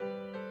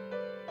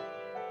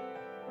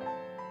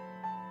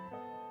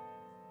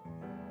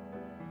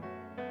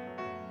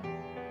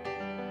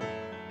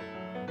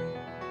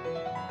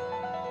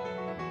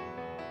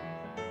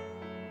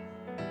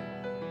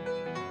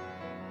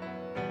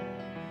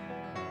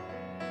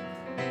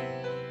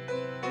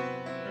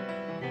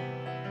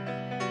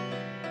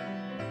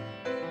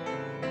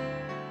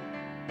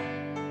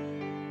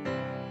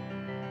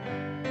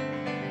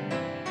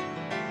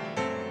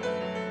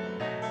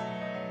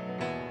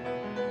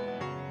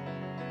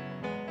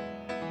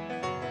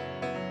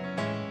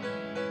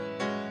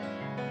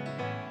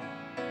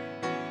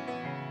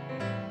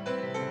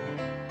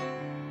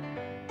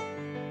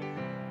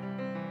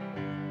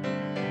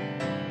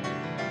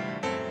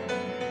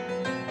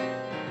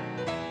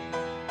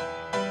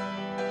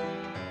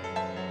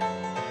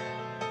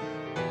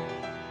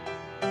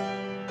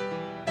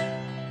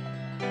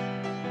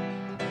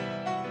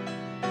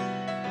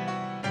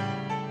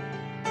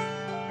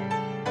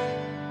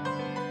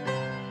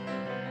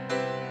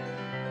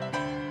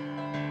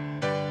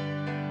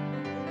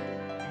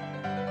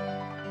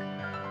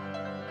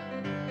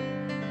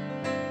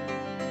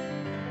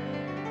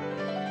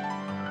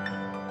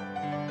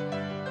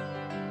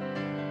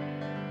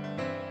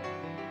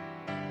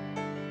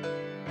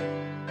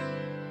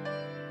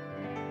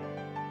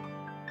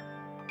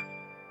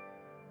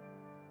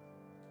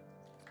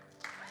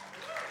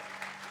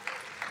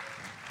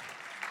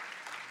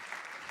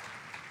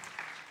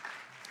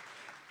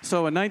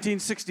So in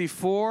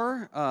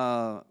 1964,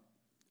 a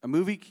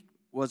movie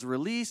was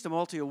released, a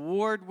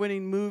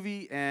multi-award-winning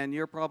movie, and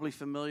you're probably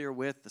familiar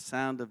with The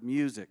Sound of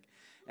Music.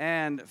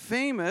 And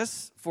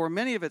famous for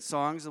many of its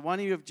songs, the one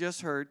you have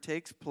just heard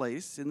takes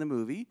place in the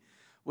movie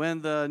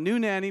when the new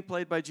nanny,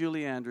 played by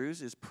Julie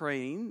Andrews, is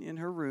praying in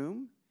her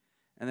room,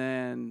 and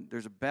then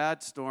there's a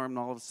bad storm, and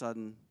all of a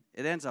sudden,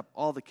 it ends up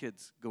all the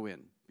kids go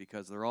in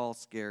because they're all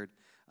scared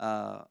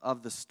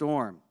of the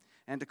storm.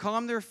 And to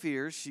calm their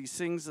fears, she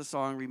sings the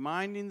song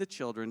reminding the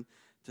children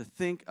to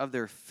think of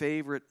their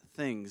favorite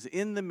things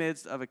in the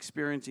midst of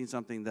experiencing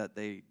something that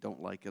they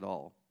don't like at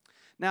all.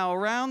 Now,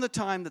 around the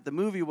time that the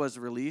movie was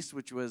released,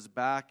 which was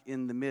back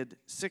in the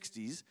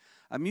mid-'60s,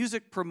 a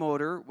music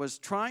promoter was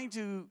trying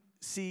to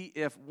see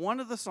if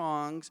one of the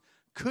songs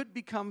could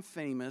become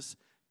famous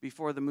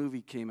before the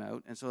movie came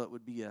out, and so it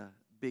would be a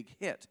big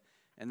hit,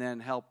 and then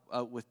help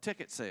out with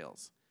ticket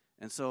sales.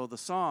 And so the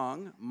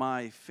song,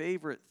 My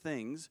Favorite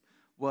Things,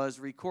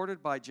 was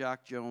recorded by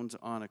Jack Jones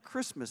on a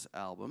Christmas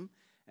album,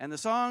 and the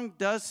song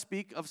does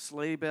speak of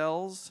sleigh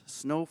bells,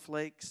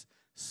 snowflakes,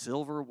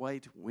 silver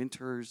white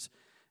winters,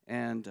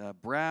 and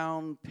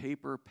brown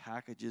paper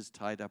packages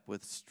tied up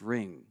with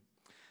string.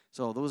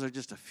 So those are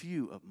just a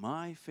few of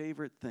my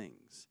favorite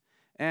things.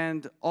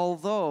 And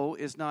although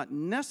it's not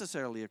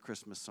necessarily a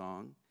Christmas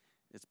song,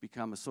 it's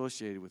become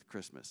associated with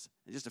Christmas.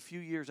 And just a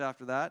few years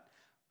after that,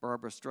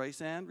 Barbra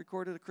Streisand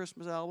recorded a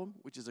Christmas album,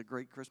 which is a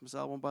great Christmas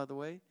album, by the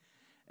way,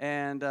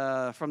 and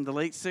from the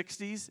late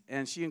 60s,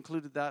 and she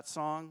included that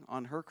song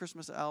on her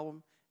Christmas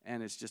album,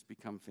 and it's just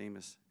become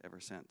famous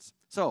ever since.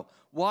 So,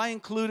 why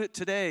include it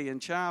today in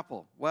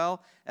chapel?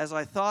 Well, as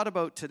I thought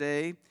about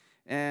today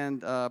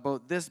and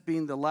about this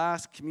being the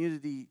last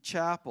community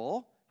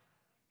chapel,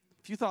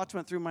 a few thoughts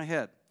went through my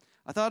head.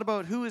 I thought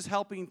about who is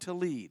helping to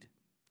lead,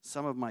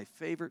 some of my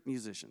favorite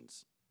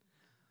musicians.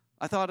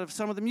 I thought of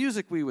some of the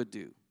music we would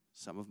do,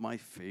 some of my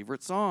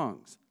favorite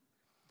songs,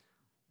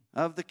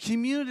 of the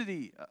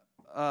community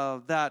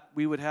that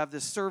we would have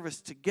this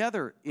service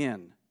together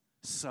in,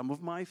 some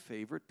of my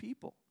favorite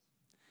people.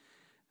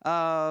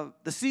 The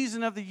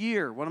season of the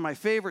year, one of my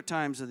favorite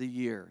times of the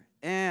year,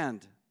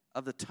 and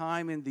of the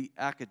time in the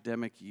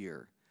academic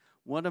year,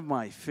 one of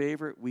my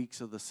favorite weeks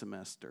of the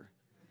semester.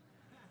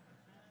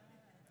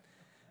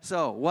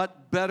 So,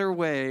 what better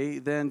way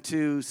than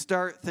to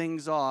start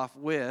things off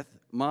with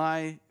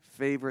my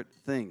favorite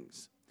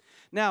things?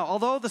 Now,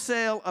 although the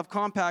sale of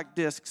compact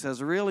discs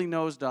has really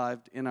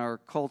nosedived in our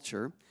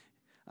culture,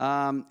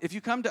 if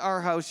you come to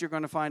our house, you're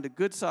going to find a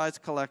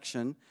good-sized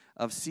collection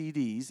of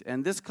CDs,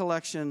 and this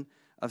collection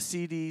of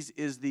CDs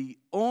is the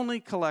only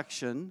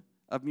collection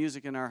of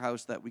music in our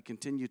house that we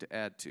continue to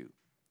add to.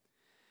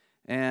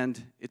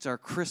 And it's our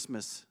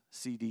Christmas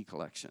CD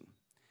collection.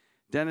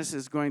 Dennis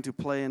is going to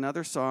play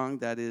another song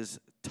that is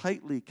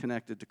tightly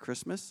connected to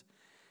Christmas.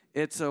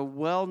 It's a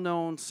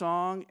well-known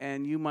song,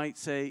 and you might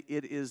say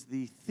it is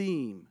the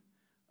theme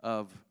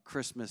of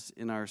Christmas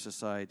in our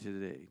society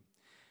today.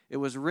 It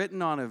was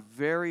written on a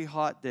very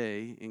hot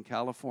day in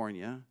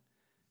California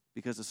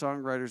because the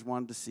songwriters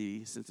wanted to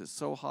see, since it's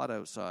so hot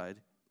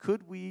outside,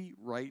 could we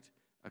write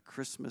a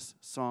Christmas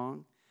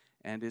song?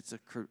 And it's a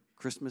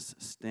Christmas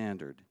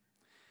standard.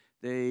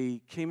 They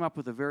came up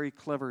with a very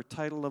clever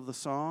title of the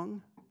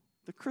song,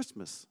 The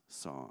Christmas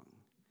Song.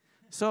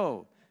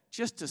 So,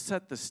 just to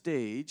set the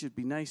stage, it'd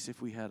be nice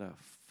if we had a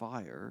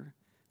fire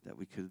that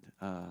we could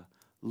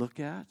look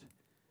at.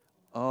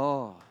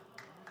 Oh,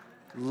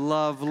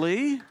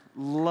 lovely,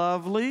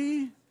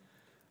 lovely.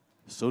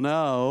 So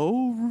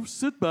now,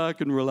 sit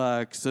back and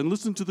relax and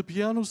listen to the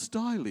piano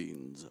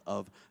stylings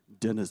of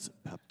Dennis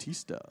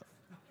Baptista.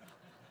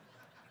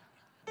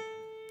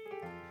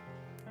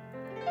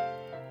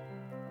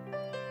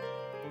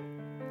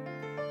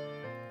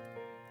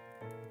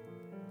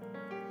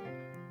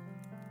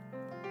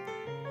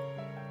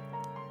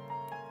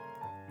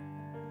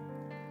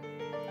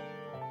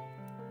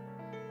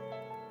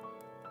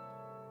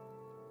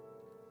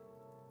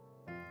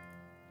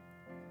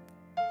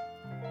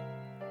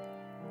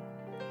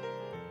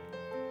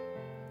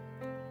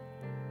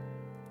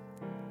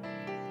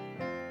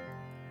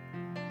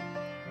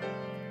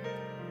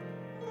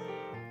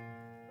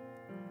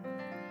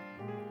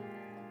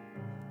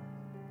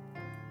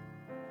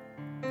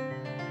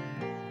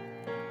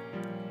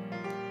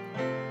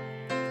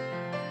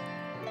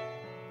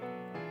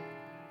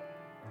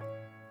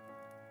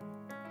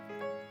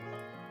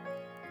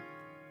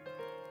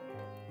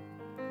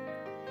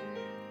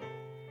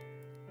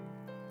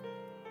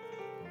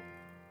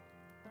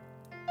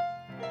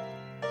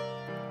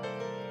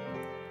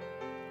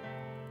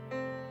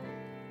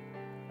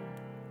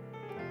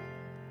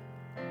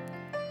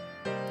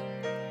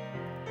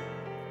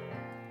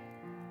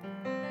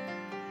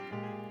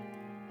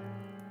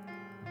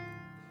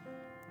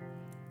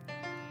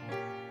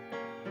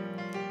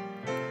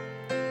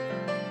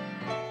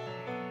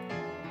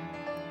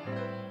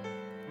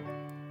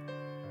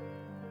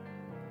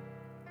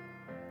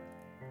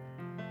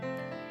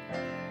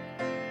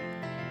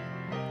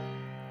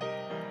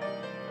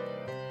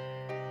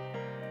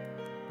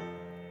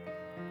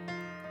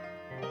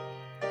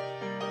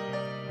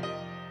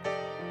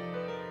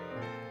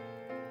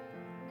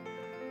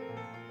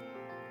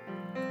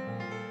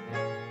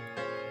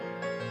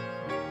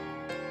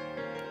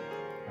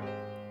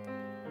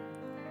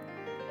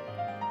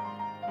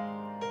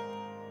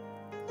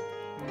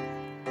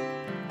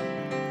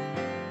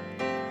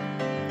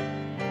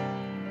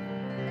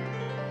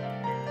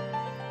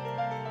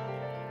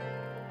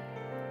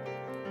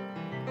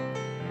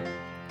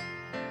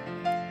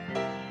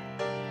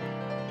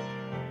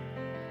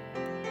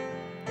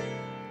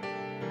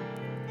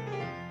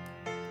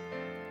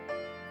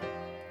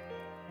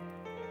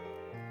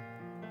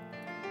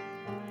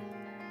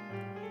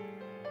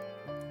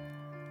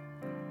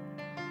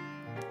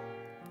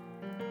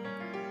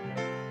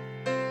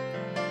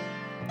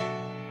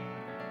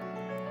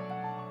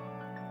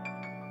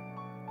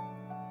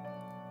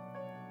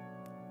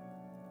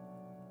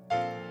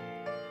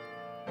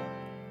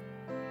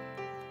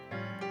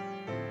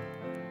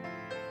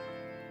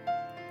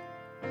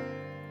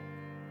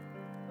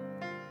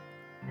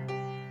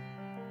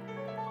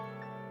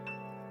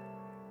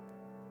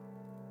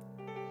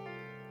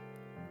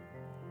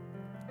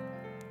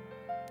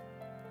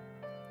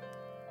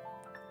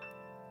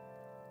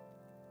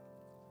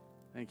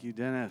 Thank you,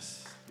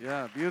 Dennis.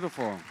 Yeah,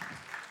 beautiful.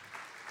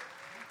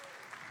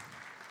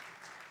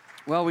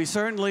 Well, we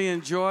certainly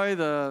enjoy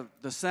the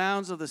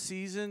sounds of the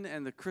season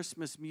and the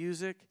Christmas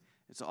music.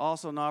 It's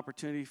also an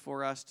opportunity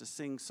for us to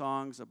sing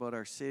songs about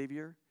our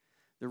Savior.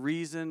 The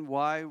reason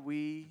why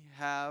we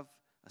have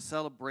a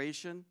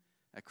celebration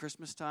at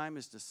Christmas time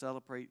is to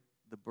celebrate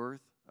the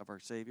birth of our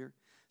Savior.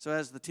 So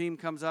as the team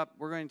comes up,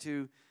 we're going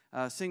to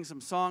sing some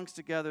songs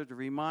together to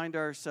remind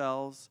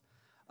ourselves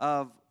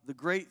of the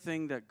great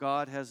thing that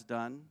God has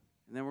done.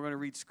 And then we're going to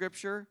read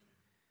Scripture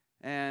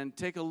and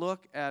take a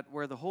look at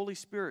where the Holy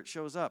Spirit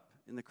shows up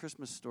in the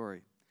Christmas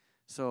story.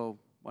 So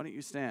why don't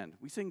you stand?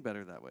 We sing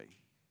better that way.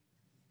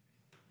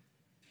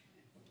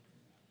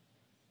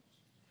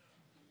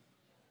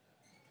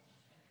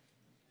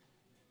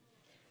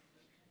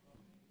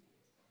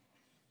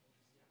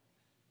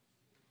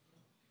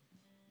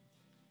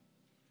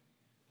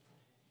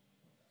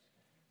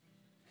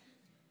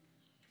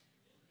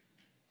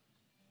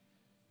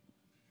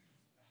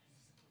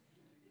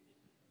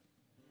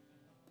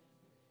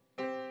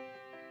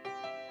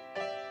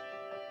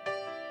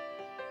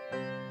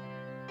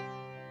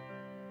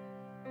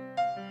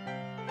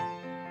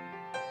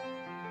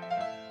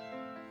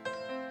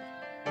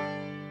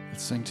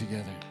 Let's sing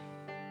together.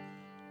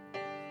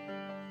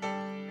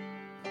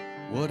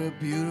 What a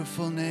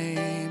beautiful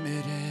name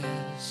it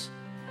is.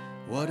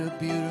 What a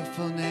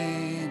beautiful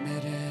name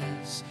it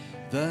is.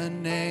 The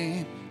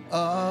name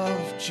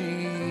of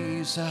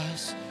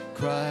Jesus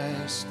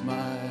Christ,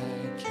 my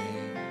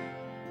King.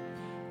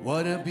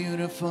 What a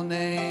beautiful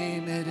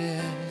name it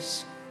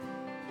is.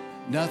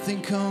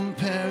 Nothing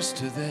compares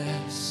to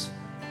this.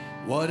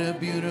 What a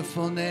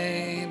beautiful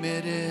name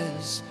it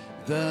is.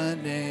 The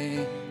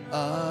name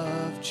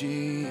of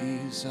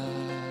Jesus.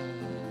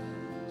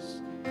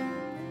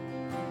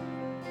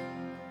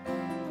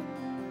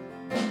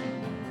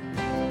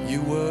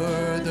 You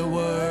were the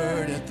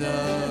Word at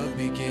the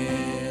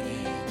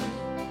beginning,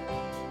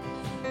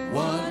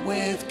 one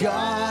with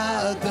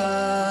God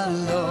the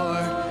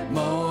Lord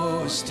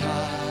Most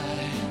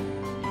High.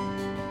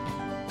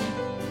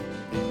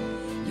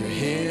 Your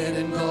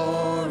hidden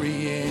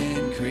glory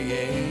in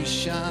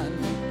creation,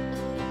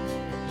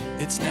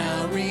 it's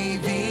now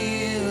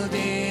revealed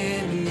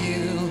in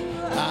you,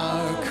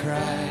 our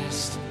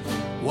Christ.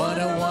 What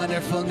a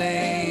wonderful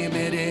name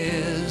it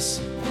is.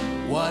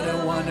 What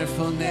a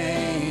wonderful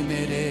name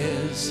it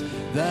is.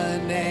 The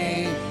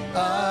name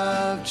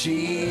of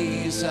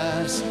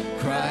Jesus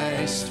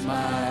Christ,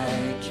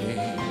 my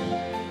King.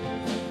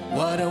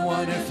 What a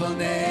wonderful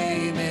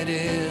name it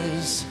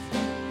is.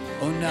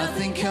 Oh,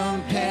 nothing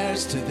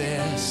compares to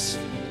this.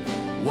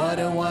 What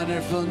a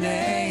wonderful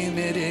name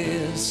it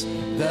is,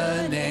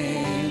 the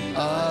name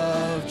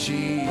of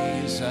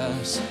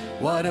Jesus.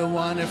 What a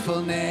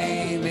wonderful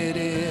name it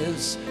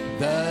is,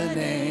 the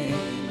name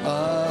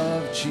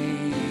of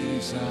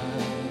Jesus.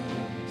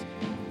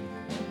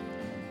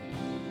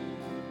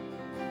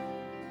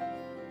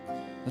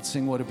 Let's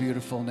sing What a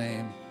Beautiful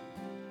Name.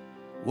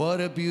 What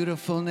a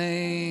beautiful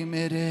name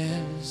it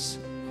is.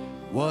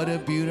 What a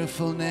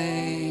beautiful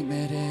name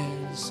it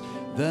is,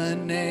 the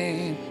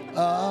name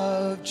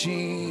of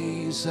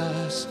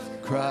Jesus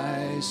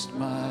Christ,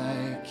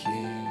 my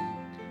King.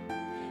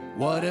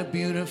 What a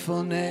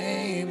beautiful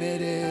name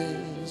it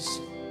is.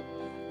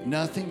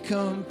 Nothing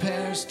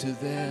compares to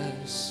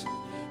this.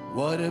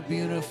 What a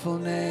beautiful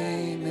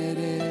name it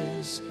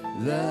is,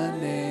 the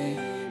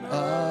name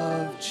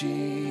of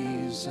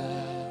Jesus.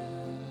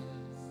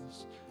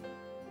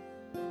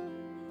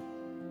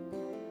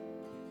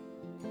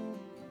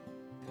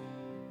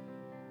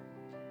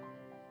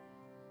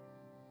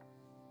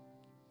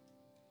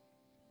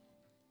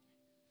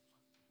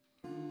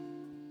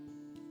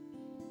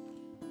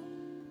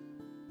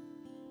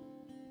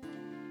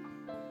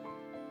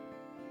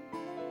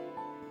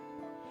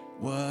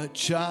 What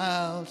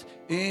child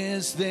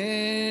is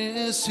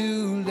this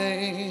who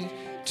laid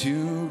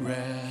to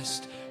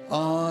rest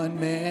on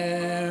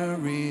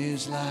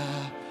Mary's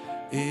lap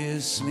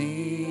is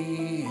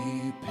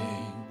sleeping,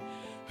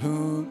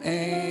 whom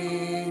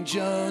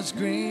angels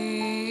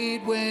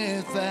greet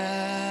with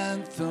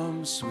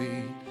anthems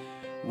sweet,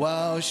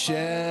 while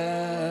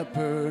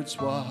shepherds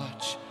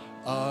watch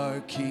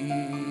are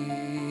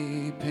keeping?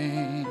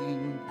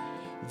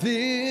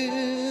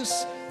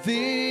 This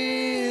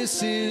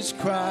is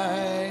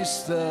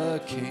Christ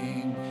the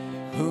King,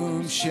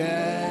 whom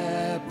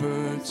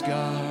shepherds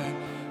guard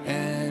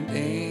and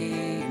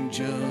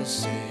angels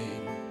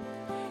sing.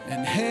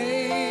 And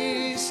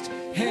haste,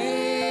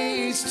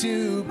 haste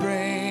to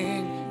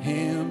bring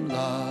him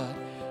laud,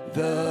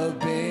 the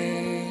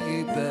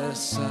babe, the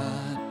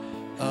Son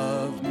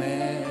of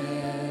Mary.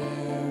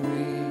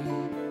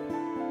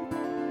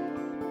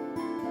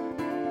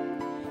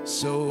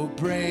 So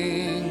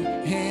bring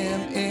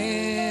him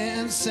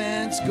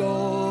incense,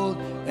 gold,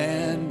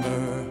 and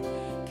myrrh.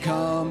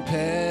 Come,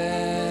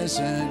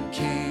 peasant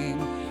king,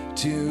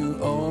 to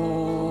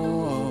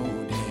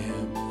own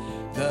him,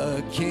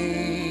 the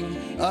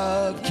King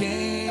of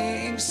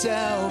kings.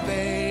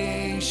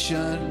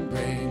 Salvation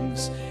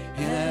brings,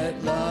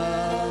 yet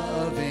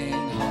love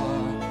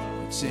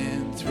Jesus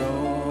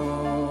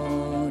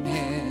enthrone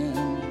him,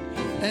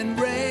 and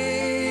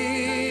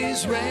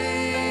raise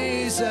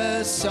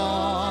a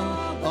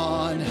song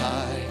on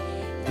high.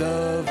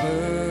 The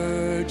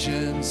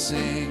Virgin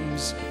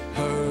sings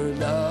her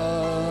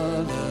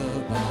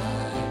lullaby.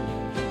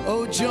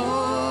 Oh,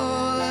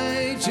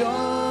 joy,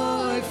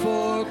 joy,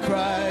 for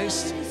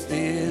Christ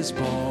is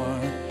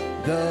born,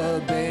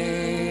 the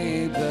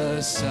babe,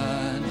 the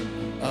Son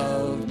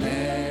of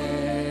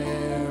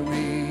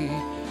Mary.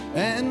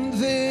 And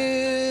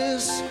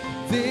this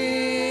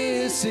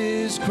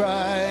is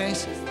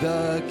Christ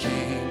the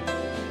King,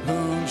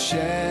 whom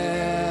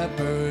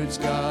shepherds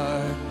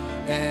guard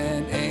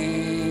and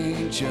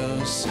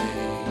angels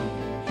sing.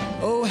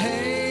 Oh,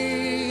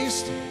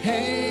 haste,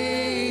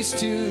 haste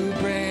to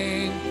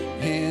bring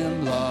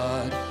him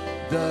laud,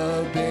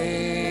 the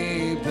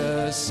babe,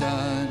 the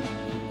Son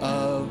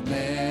of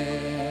Mary.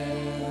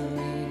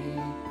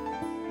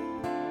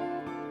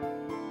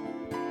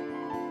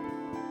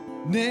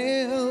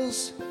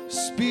 Nails,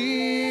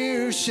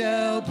 spear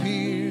shall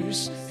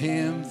pierce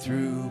him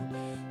through,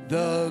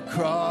 the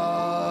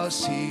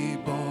cross he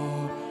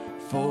bore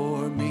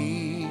for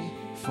me,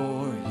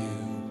 for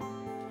you.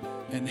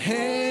 And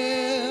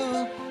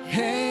hail,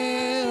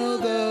 hail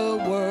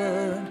the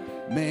Word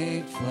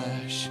made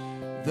flesh,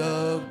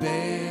 the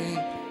babe,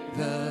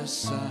 the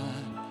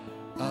Son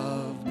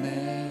of Mary.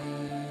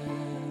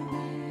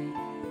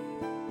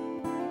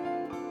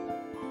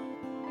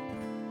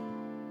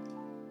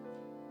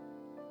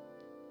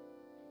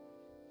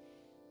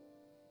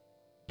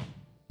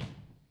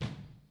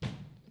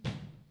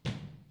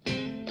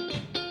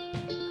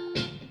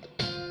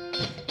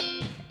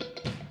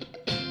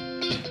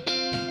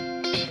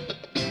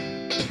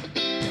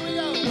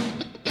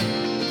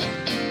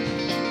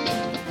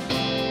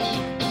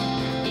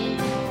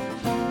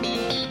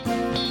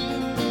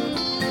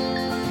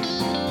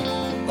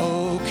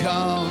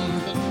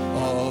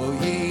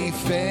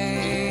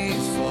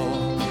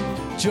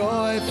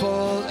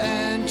 Joyful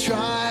and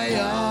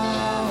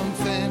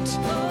triumphant,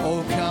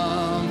 O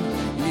come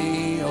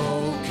ye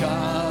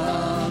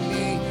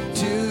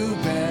to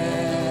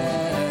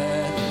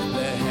Bethlehem.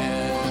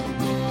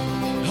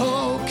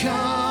 O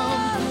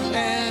come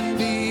and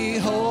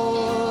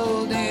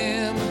behold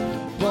him,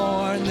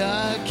 born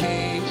the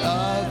King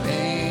of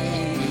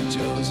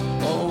angels.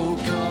 O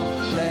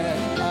come,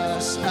 let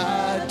us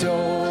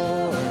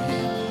adore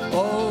him.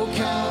 O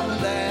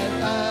come, let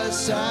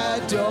us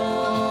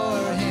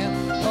adore him.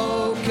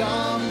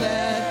 Come,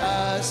 let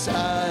us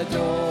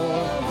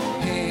adore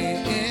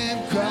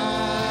him,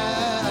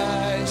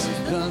 Christ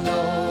the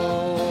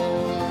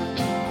Lord.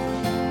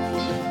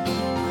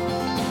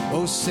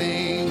 Oh,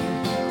 sing,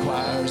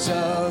 choirs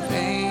of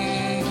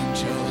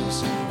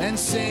angels, and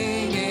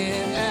sing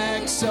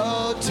in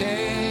exaltation.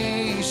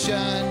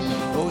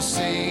 Oh,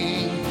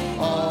 sing,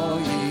 all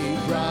ye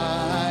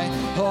bright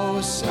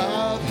hosts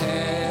of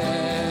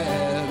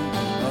heaven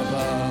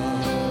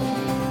above.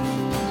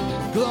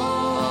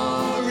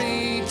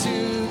 Glory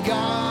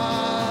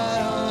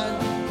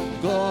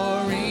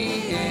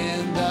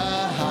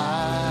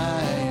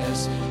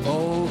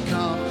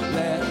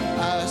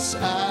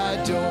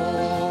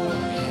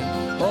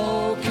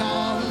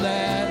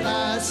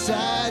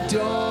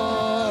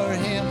adore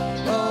him.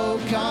 Oh,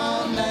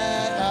 come,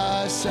 let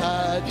us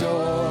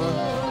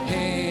adore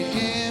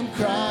him,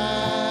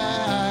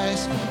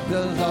 Christ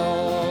the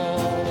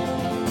Lord.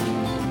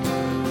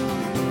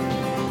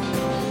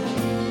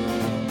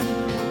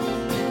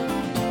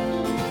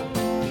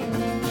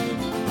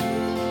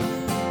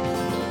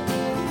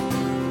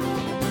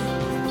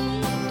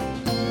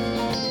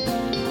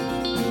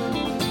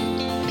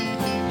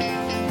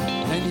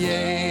 And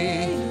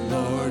yea,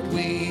 Lord,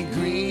 we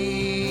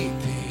greet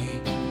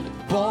thee,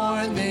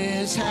 born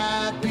this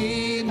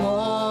happy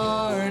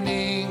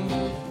morning.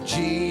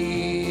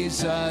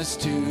 Jesus,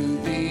 to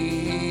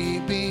thee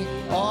be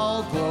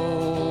all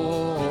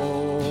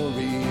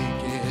glory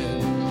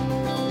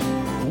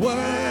given.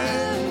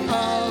 Word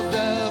of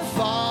the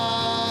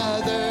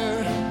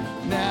Father,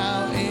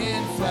 now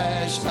in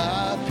flesh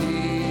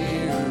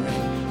appearing.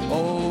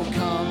 Oh,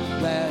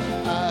 come, let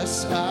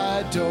us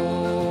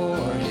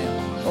adore him.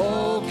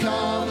 Oh,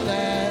 come,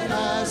 let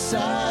us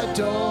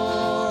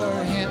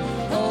adore him.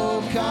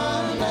 Oh,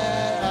 come,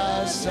 let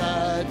us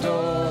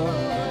adore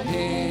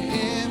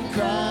him,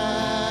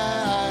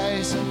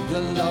 Christ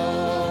the Lord.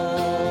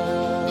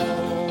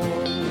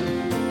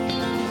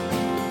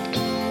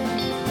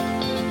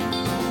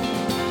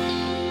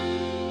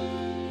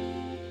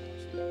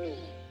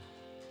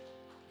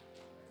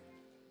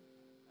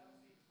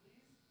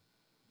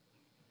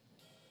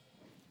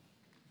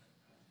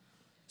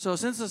 So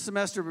since the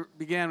semester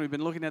began, we've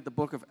been looking at the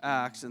book of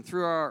Acts, and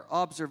through our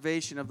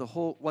observation of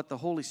what the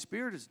Holy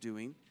Spirit is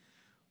doing,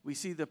 we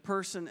see the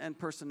person and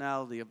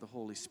personality of the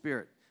Holy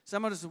Spirit.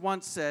 Someone has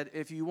once said,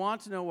 if you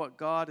want to know what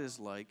God is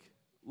like,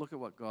 look at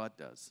what God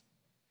does.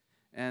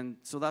 And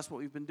so that's what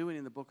we've been doing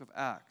in the book of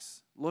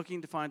Acts,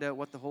 looking to find out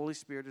what the Holy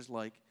Spirit is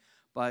like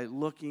by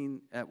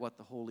looking at what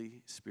the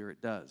Holy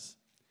Spirit does.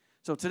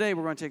 So today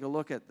we're going to take a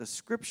look at the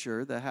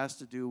scripture that has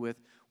to do with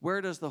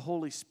where does the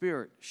Holy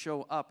Spirit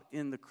show up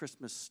in the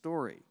Christmas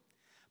story.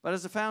 But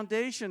as a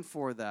foundation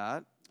for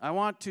that, I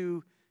want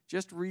to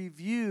just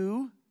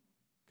review,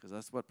 because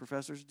that's what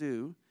professors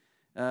do,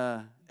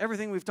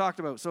 everything we've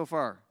talked about so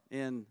far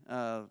in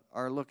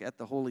our look at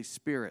the Holy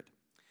Spirit.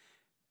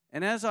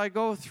 And as I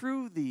go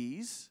through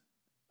these,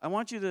 I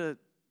want you to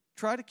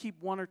try to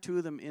keep one or two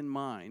of them in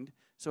mind.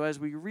 So as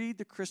we read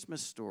the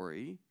Christmas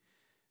story,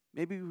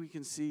 maybe we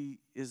can see,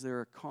 is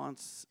there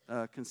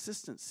a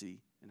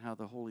consistency in how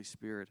the Holy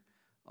Spirit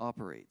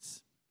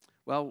operates?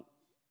 Well,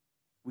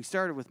 we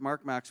started with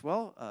Mark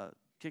Maxwell,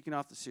 kicking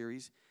off the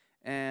series,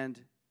 and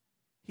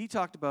he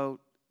talked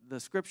about the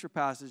scripture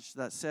passage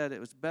that said it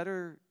was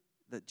better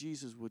that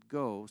Jesus would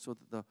go so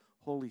that the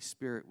Holy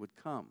Spirit would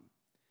come.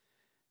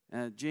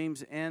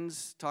 James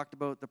Enns talked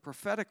about the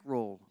prophetic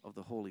role of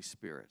the Holy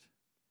Spirit.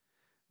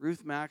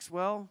 Ruth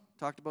Maxwell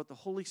talked about the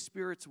Holy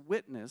Spirit's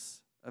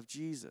witness of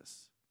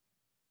Jesus.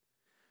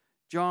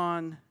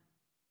 John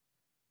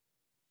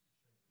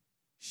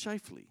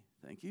Shifley,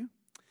 thank you,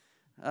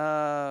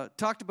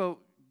 talked about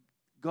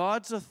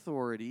God's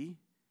authority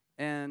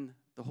and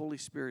the Holy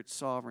Spirit's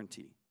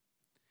sovereignty.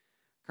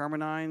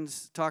 Carmen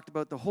Hines talked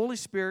about the Holy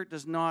Spirit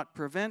does not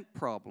prevent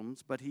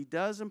problems, but he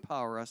does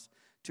empower us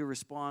to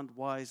respond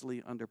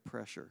wisely under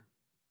pressure.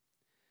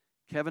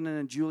 Kevin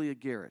and Julia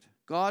Garrett,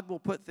 God will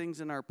put things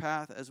in our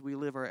path as we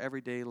live our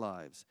everyday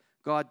lives.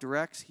 God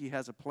directs, he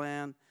has a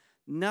plan.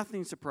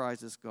 Nothing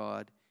surprises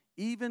God.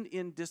 Even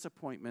in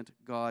disappointment,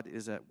 God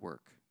is at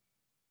work.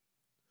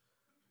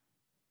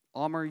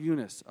 Amr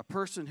Yunus, a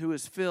person who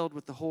is filled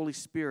with the Holy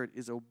Spirit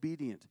is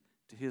obedient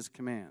to his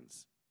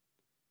commands.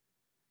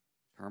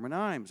 Herman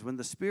Imes, when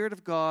the Spirit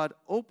of God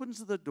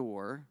opens the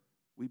door,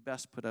 we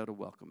best put out a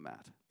welcome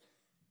mat.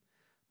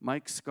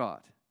 Mike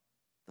Scott,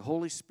 the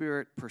Holy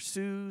Spirit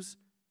pursues,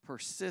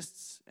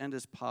 persists, and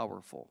is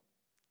powerful.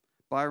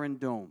 Byron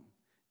Dome,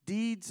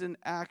 deeds and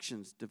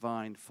actions,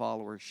 divine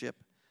followership,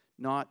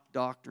 not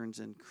doctrines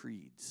and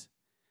creeds.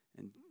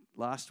 And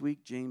last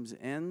week, James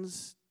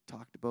Enns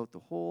talked about the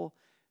whole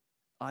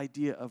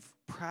idea of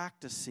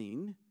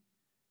practicing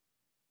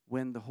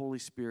when the Holy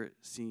Spirit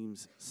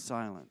seems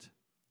silent.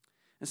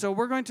 And so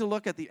we're going to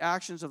look at the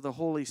actions of the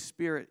Holy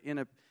Spirit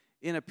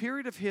in a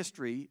period of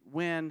history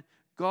when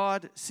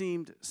God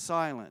seemed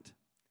silent.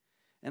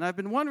 And I've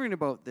been wondering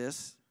about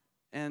this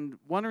and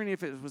wondering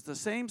if it was the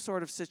same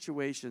sort of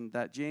situation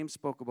that James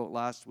spoke about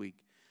last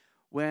week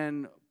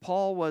when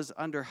Paul was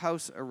under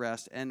house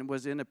arrest and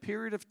was in a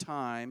period of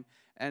time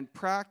and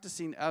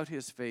practicing out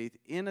his faith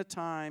in a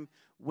time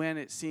when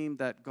it seemed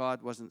that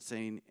God wasn't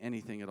saying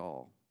anything at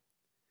all.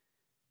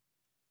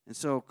 And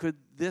so could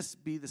this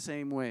be the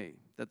same way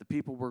that the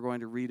people we're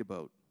going to read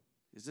about?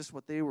 Is this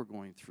what they were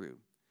going through?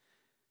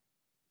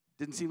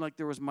 Didn't seem like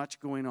there was much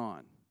going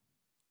on.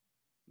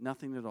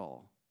 Nothing at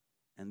all.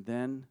 And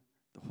then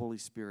the Holy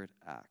Spirit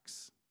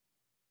acts.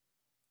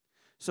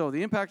 So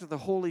the impact of the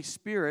Holy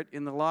Spirit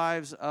in the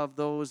lives of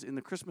those in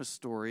the Christmas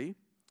story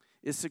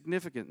is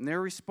significant. And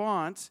their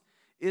response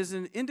is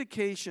an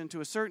indication to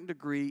a certain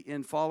degree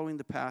in following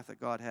the path that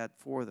God had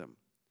for them.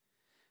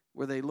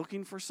 Were they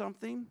looking for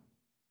something?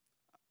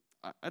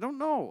 I don't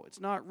know. It's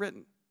not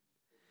written.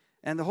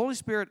 And the Holy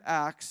Spirit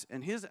acts,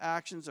 and his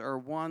actions are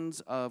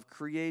ones of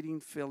creating,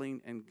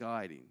 filling, and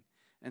guiding.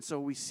 And so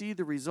we see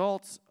the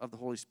results of the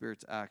Holy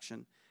Spirit's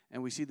action,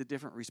 and we see the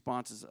different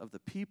responses of the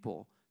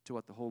people to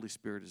what the Holy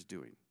Spirit is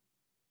doing.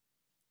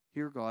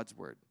 Hear God's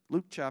word.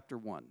 Luke chapter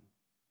 1.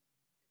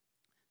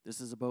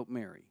 This is about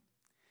Mary.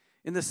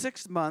 In the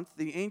 6th month,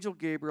 the angel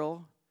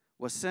Gabriel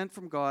was sent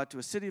from God to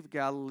a city of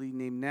Galilee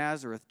named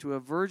Nazareth to a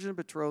virgin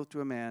betrothed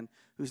to a man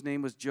whose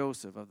name was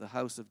Joseph of the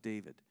house of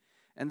David.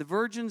 And the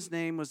virgin's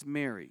name was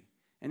Mary.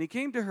 And he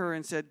came to her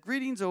and said,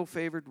 "Greetings, O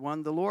favored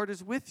one, the Lord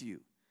is with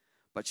you."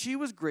 But she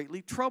was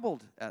greatly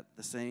troubled at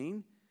the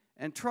saying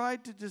and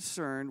tried to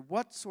discern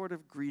what sort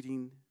of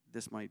greeting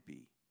this might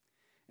be.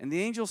 And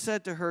the angel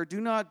said to her,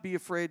 "Do not be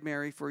afraid,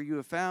 Mary, for you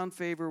have found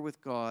favor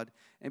with God.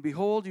 And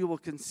behold, you will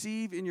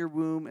conceive in your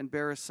womb and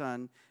bear a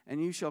son,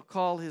 and you shall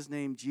call his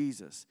name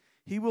Jesus.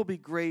 He will be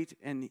great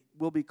and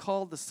will be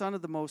called the Son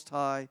of the Most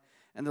High,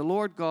 and the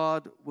Lord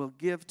God will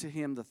give to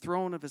him the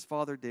throne of his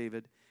father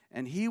David,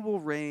 and he will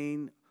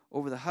reign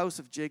over the house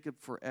of Jacob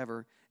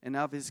forever, and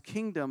of his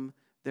kingdom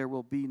there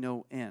will be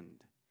no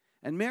end."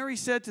 And Mary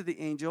said to the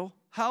angel,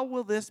 "How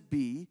will this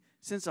be,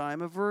 since I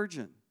am a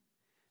virgin?"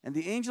 And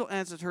the angel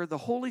answered her, "The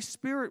Holy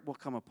Spirit will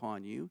come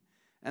upon you,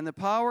 and the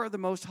power of the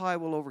Most High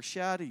will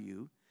overshadow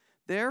you.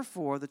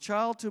 Therefore, the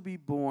child to be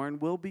born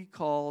will be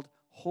called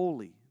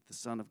Holy, the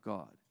Son of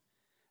God.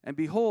 And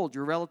behold,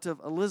 your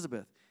relative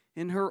Elizabeth,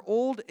 in her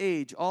old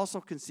age,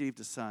 also conceived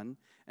a son,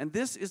 and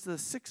this is the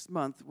 6th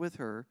month with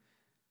her,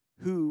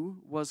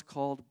 who was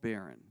called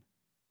barren.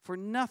 For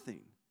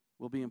nothing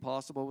will be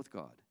impossible with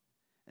God."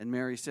 And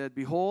Mary said,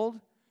 "Behold,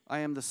 I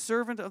am the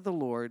servant of the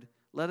Lord.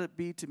 Let it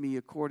be to me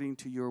according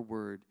to your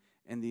word."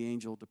 And the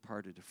angel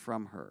departed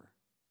from her.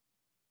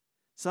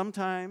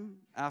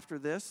 Sometime after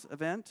this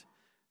event,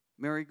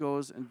 Mary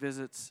goes and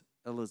visits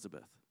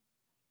Elizabeth.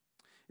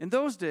 In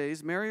those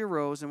days, Mary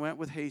arose and went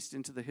with haste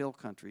into the hill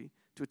country,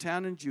 to a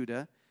town in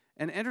Judah,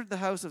 and entered the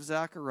house of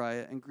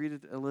Zachariah and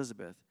greeted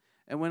Elizabeth.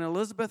 And when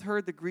Elizabeth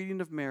heard the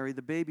greeting of Mary,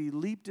 the baby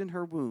leaped in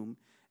her womb,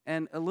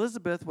 and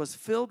Elizabeth was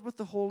filled with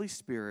the Holy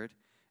Spirit,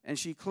 and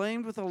she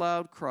claimed with a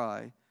loud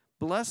cry,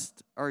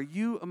 "Blessed are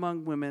you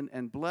among women,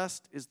 and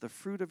blessed is the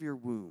fruit of your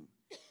womb.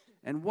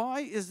 And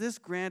why is this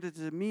granted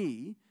to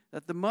me,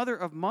 that the mother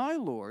of my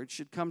Lord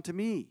should come to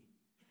me?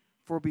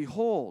 For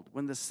behold,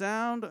 when the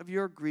sound of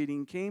your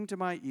greeting came to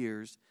my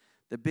ears,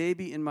 the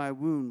baby in my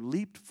womb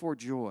leaped for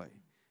joy.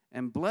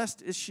 And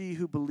blessed is she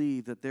who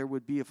believed that there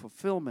would be a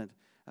fulfillment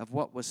of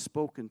what was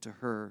spoken to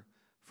her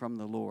from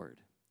the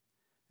Lord."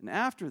 And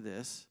after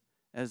this,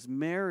 as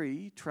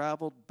Mary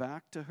traveled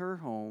back to her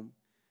home,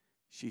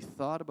 she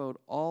thought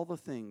about all the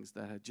things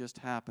that had just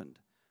happened,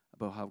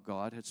 about how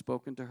God had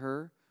spoken to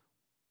her,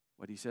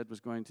 what he said was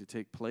going to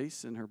take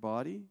place in her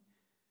body,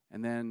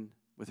 and then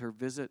with her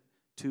visit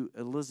to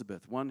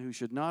Elizabeth, one who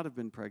should not have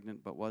been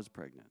pregnant but was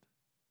pregnant.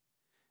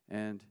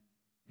 And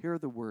here are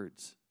the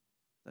words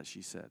that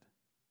she said.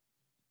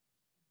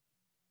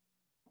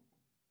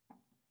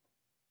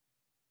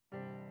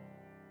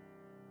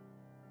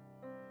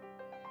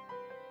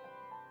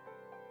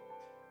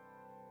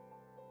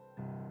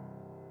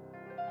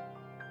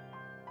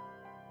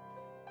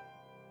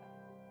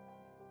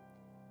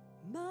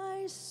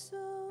 My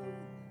soul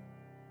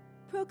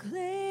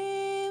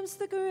proclaims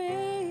the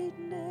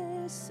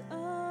greatness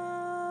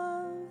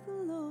of the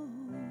Lord,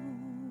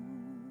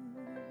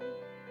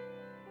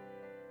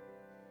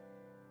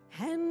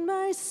 and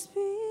my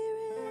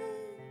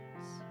spirit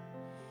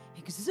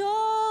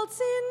exalts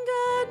in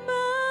God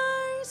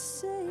my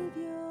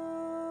Savior,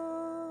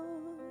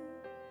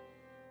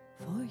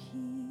 for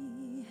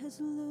he has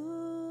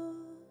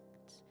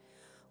looked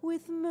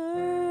with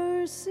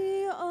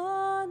mercy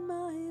on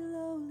my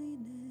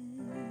lowliness,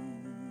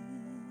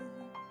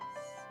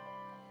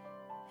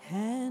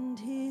 and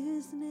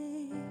his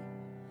name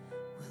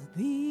will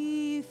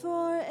be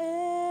forever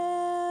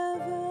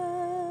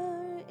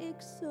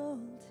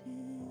exalted.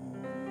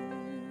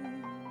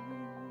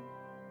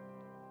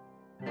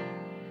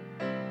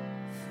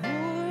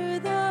 For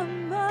the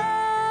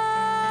mighty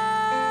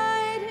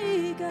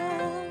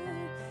God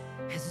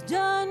has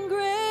done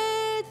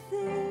great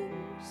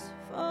things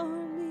for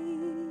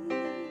me,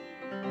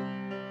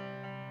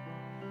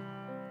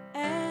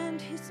 and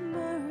his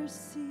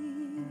mercy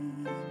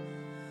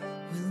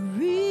will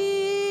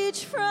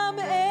reach from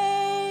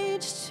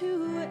age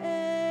to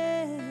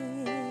age,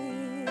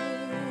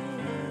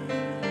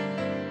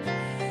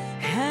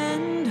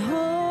 and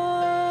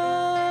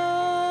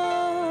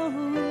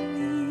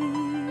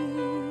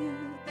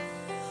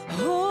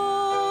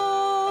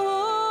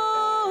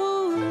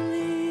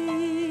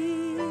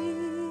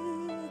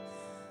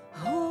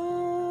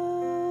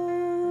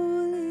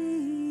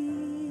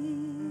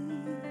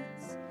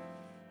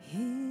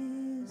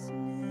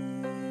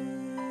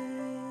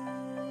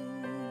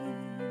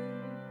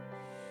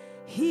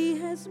he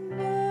has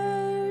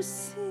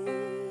mercy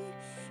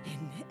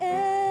in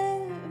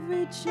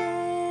every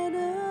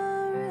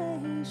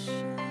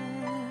generation.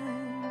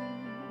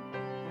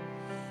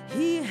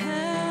 He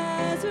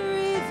has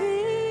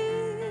revealed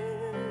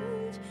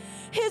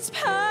his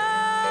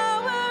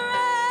power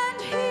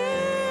and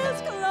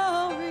his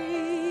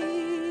glory.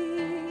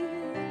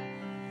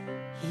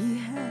 He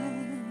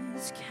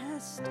has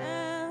cast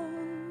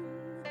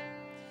down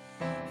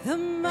the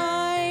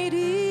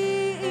mighty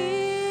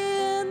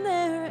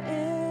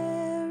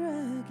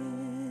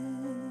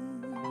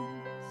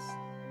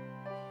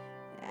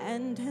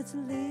and has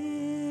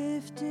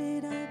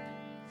lifted up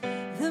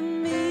the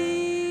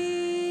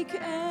meek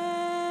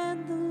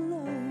and the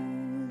lowly.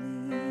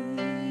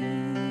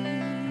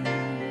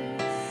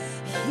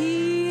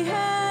 He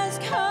has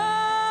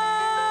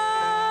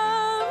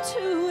come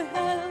to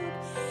help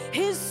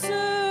his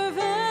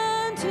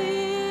servant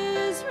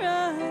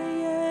Israel,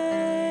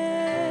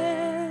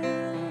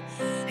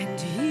 and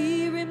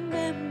he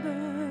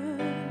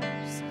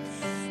remembers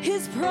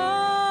his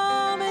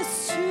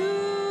promise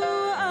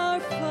to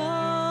our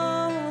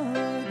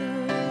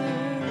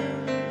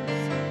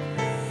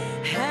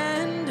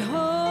and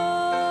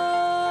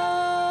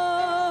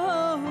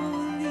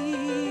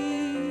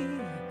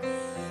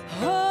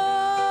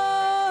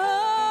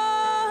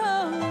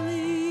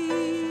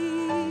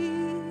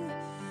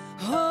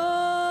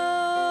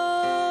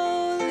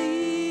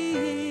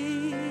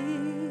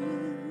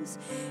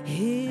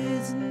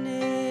his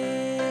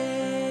name,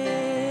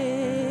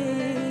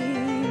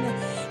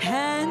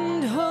 and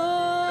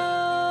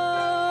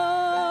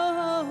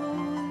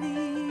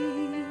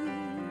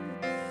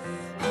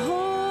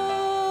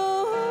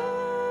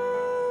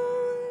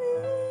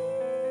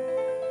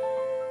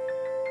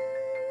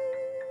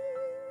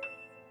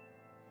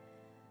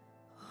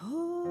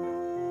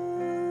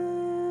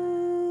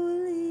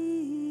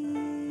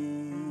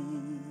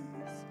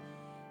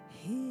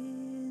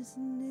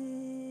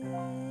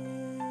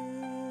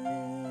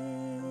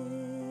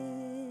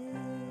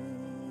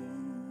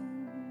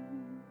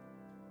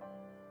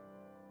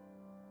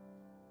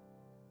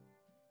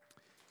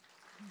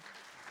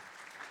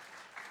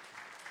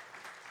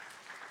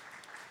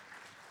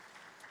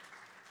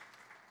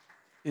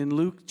In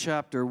Luke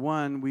chapter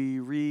 1, we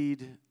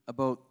read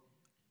about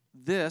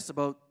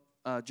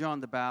John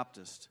the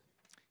Baptist.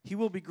 He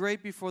will be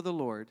great before the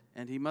Lord,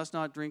 and he must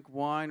not drink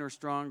wine or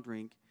strong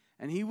drink,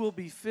 and he will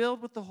be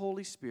filled with the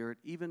Holy Spirit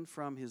even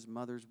from his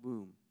mother's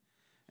womb.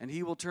 And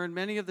he will turn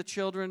many of the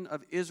children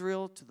of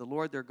Israel to the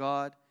Lord their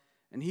God,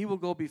 and he will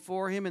go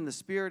before him in the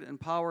spirit and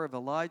power of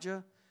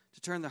Elijah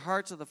to turn the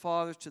hearts of the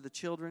fathers to the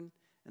children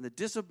and the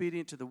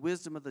disobedient to the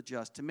wisdom of the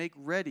just, to make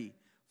ready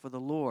for the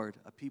Lord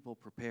a people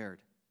prepared.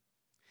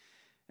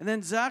 And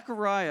then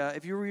Zechariah,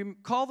 if you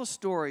recall the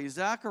story,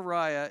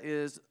 Zechariah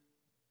is,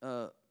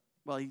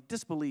 he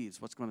disbelieves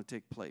what's going to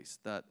take place,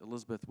 that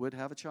Elizabeth would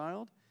have a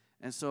child,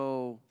 and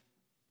so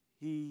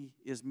he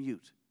is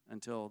mute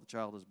until the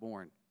child is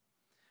born.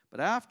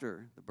 But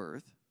after the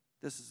birth,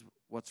 this is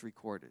what's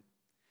recorded.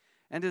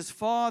 And his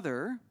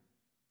father,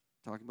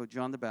 talking about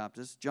John the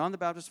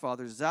Baptist's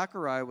father,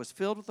 Zechariah, was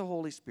filled with the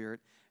Holy Spirit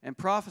and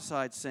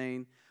prophesied,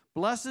 saying,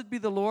 "Blessed be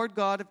the Lord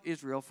God of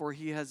Israel, for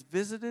he has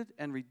visited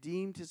and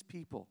redeemed his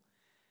people,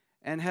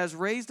 and has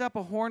raised up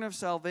a horn of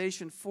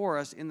salvation for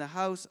us in the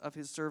house of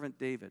his servant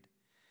David,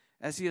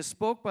 as he has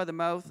spoke by the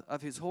mouth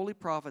of his holy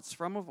prophets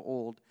from of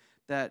old,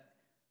 that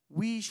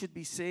we should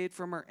be saved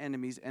from our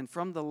enemies and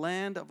from the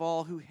land of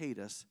all who hate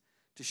us,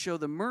 to show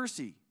the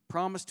mercy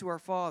promised to our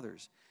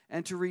fathers,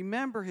 and to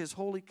remember his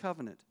holy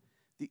covenant,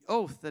 the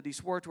oath that he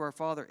swore to our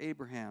father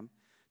Abraham,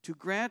 to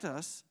grant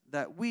us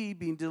that we,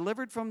 being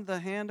delivered from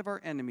the hand of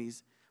our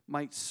enemies,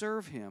 might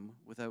serve him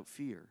without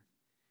fear,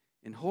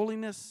 in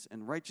holiness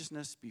and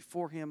righteousness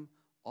before him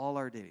all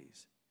our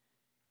days.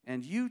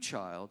 And you,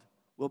 child,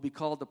 will be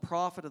called the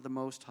prophet of the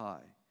Most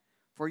High,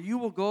 for you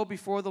will go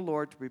before the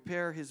Lord to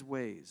prepare his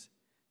ways,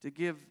 to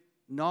give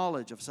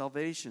knowledge of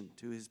salvation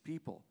to his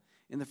people,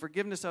 in the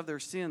forgiveness of their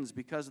sins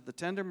because of the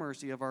tender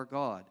mercy of our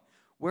God,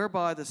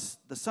 whereby the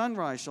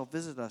sunrise shall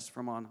visit us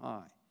from on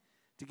high,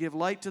 to give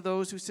light to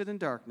those who sit in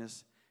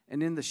darkness,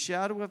 and in the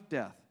shadow of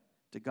death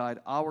to guide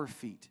our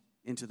feet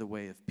into the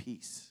way of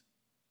peace."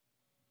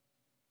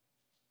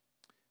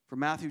 From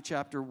Matthew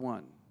chapter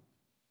 1,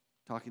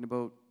 talking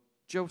about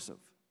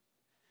Joseph.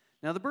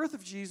 Now the birth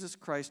of Jesus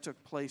Christ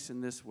took place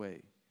in this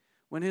way.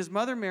 When his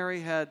mother Mary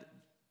had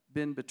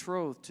been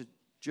betrothed to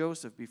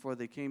Joseph before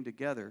they came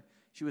together,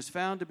 she was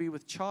found to be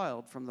with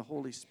child from the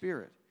Holy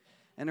Spirit.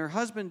 And her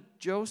husband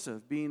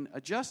Joseph, being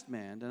a just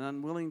man and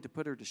unwilling to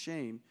put her to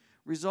shame,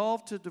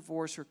 resolved to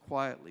divorce her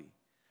quietly.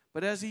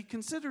 But as he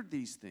considered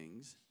these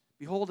things,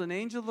 behold, an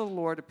angel of the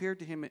Lord appeared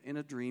to him in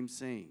a dream,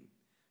 saying,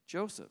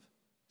 "Joseph,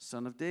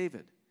 son of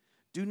David,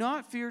 do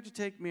not fear to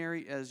take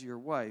Mary as your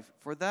wife,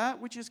 for that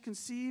which is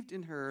conceived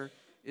in her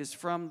is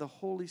from the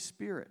Holy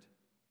Spirit.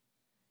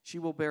 She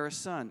will bear a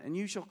son, and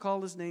you shall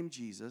call his name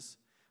Jesus,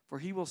 for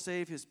he will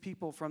save his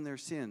people from their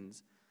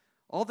sins."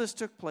 All this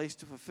took place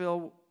to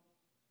fulfill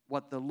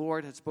what the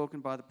Lord had spoken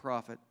by the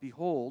prophet.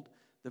 "Behold,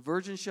 the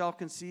virgin shall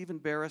conceive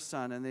and bear a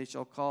son, and they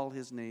shall call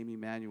his name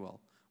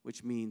Emmanuel,"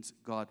 which means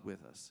God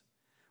with us.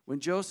 When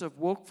Joseph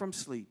woke from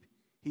sleep,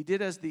 he did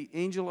as the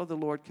angel of the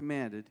Lord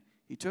commanded.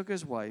 He took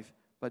his wife,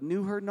 but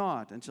knew her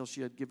not until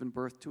she had given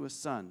birth to a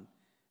son,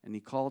 and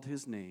he called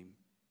his name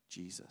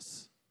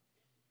Jesus.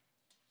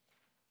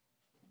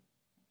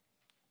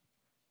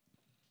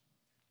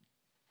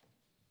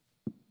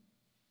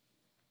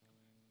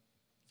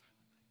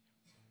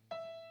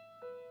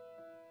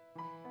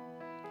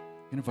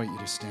 I invite you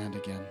to stand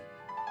again.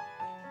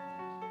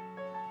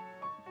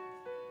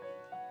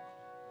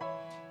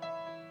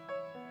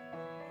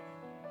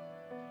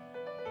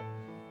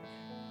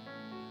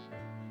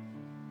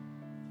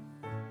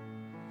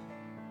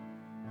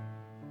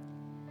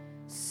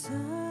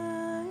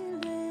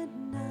 Silent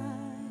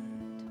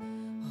night,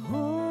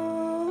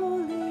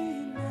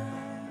 holy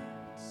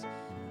night,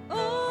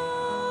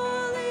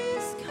 all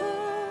is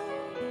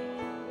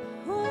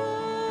calm,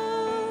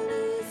 all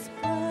is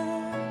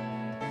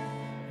bright,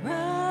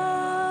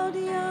 round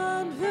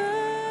yon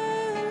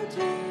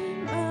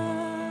virgin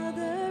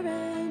mother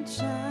and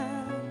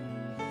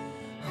child,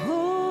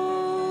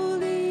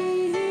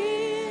 holy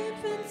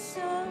infant,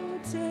 so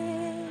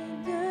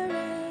tender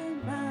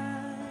and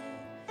mild.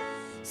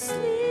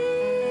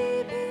 Sleep.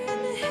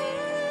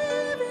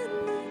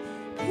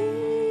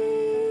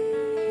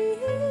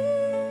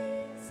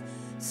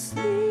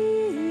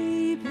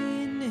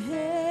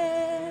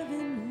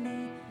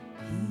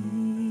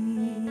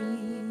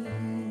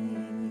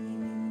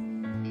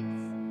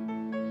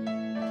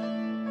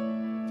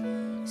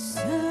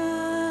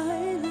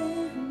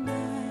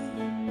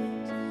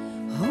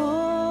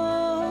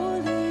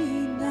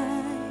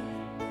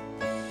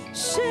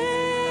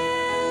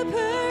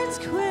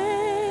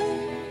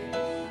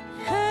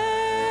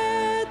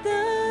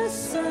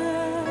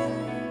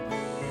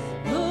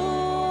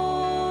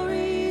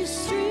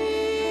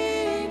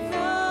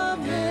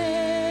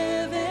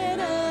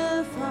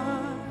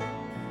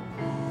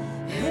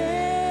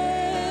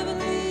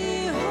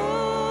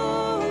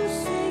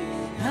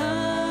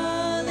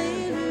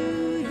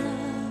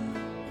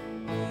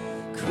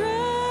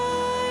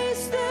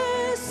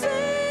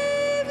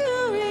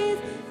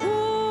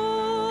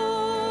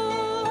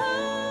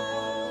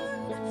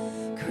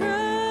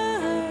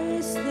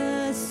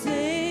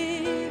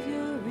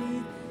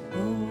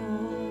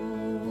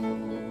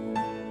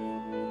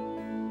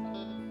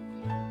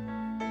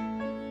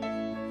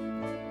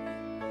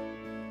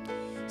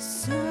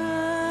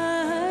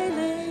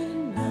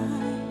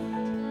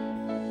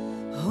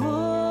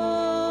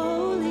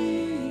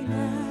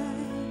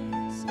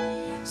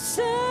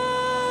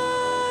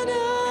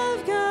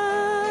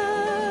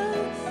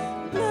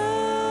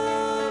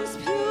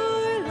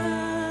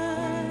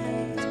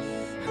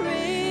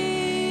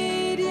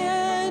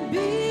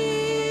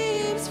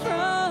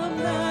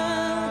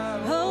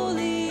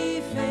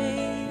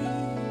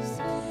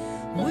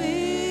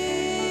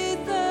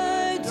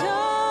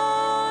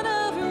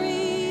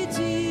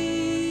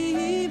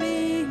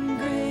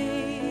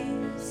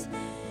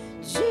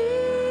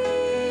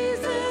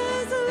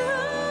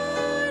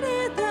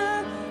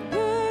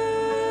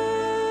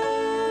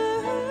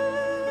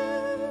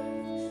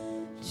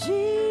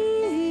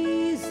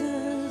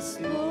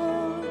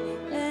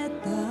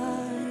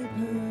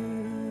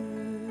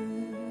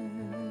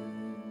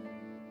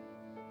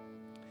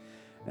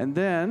 And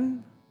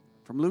then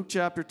from Luke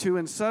chapter 2,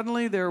 and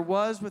suddenly there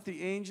was with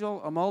the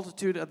angel a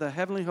multitude of the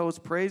heavenly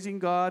host praising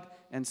God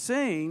and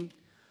saying,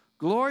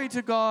 Glory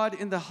to God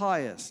in the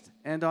highest,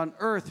 and on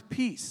earth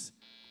peace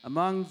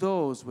among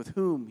those with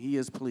whom he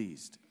is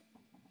pleased.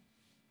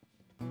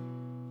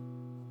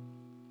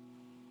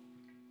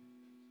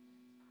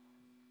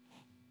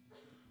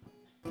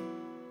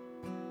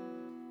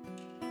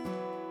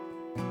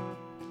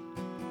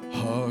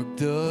 Hark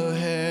the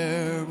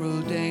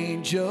herald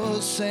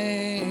angels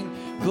sing,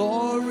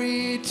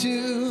 glory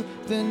to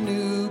the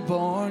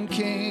newborn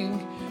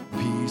King.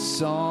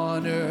 Peace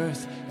on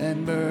earth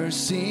and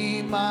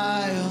mercy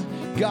mild,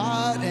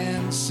 God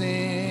and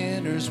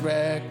sinners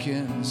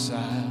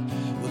reconcile.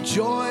 Well,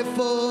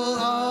 joyful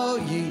all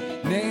ye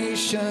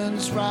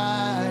nations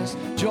rise,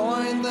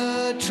 join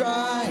the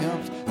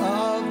triumph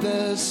of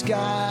the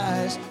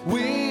skies.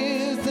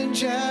 With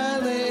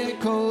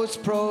angelic hosts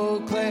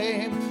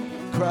proclaim,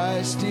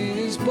 Christ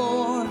is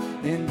born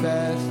in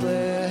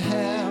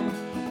Bethlehem.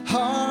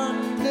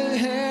 Hark the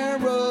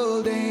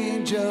herald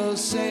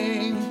angels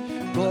sing,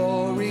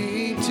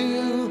 glory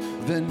to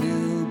the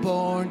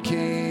newborn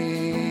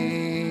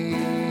King.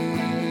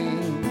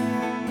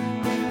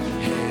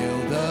 Hail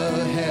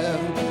the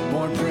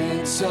heaven-born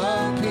Prince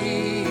of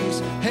Peace,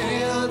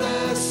 hail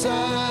the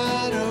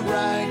Son of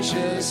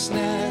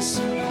Righteousness.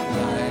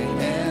 Light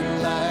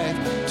and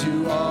life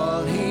to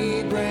all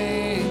he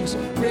brings,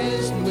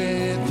 risen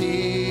with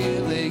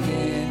healing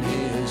in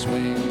his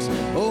wings.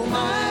 Oh,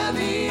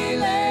 mighty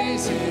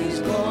lays his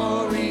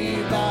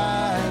glory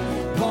by,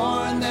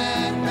 born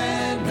that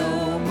man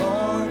no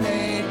more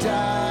may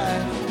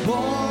die,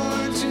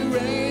 born to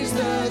raise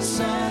the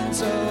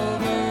sons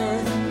of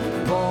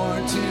earth,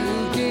 born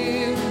to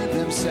give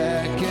them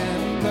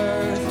second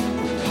birth.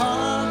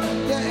 Hark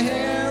the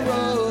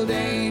herald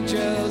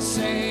angels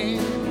sing,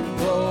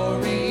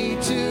 glory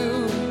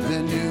to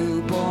the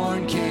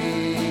newborn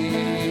King.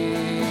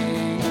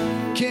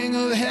 King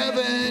of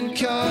heaven,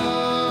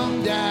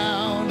 come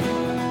down.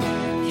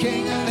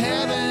 King of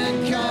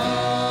heaven,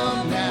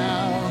 come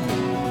down.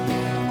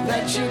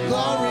 Let your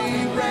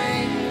glory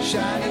reign,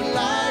 shining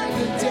like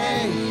the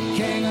day.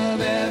 King of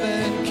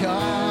heaven,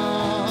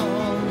 come.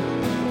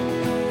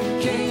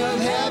 King of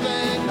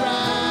heaven,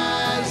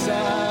 rise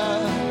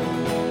up.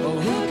 Oh,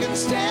 who can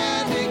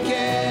stand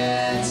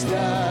against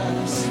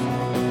us?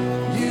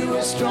 You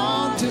are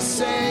strong to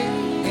save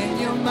in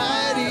your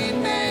mighty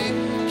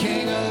name.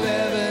 King of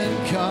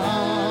heaven,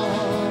 come.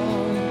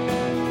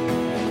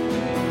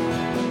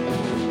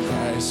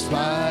 Christ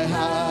by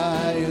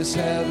highest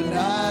heaven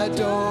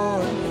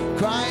adored,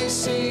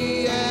 Christ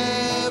the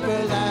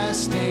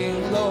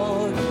everlasting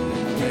Lord.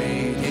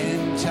 Great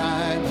in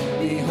time,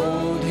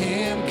 behold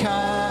him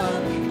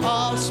come,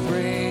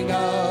 offspring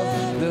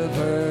of the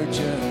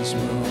Virgin's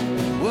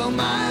womb. Well,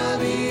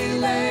 mighty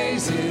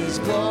lays his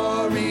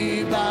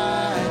glory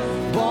by,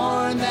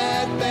 born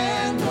that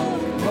man no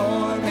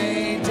more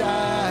may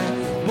die,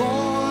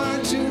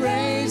 born to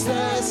raise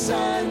the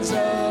sons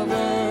of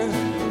earth,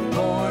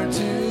 born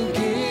to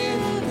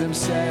give them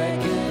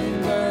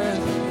second birth.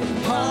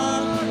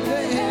 Hark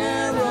the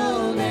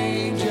herald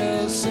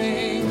angels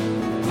sing,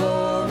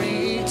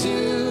 glory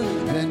to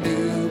the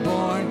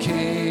newborn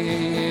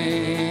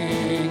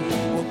King.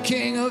 Well,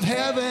 King of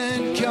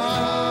heaven,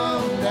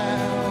 come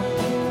down.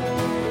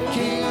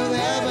 King of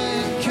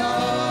heaven,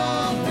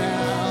 come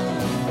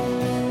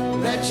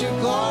down. Let your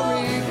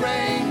glory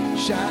reign,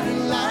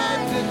 shining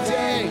like the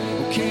day.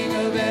 Oh, King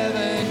of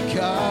heaven,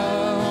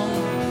 come.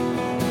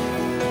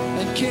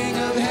 And King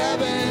of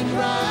heaven,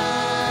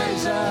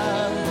 rise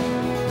up.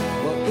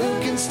 Well, who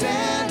can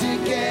stand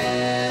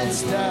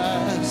against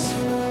us?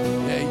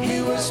 Yeah,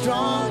 you are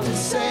strong to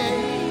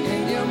save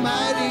in your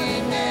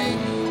mighty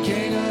name.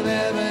 King of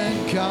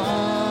heaven,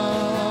 come.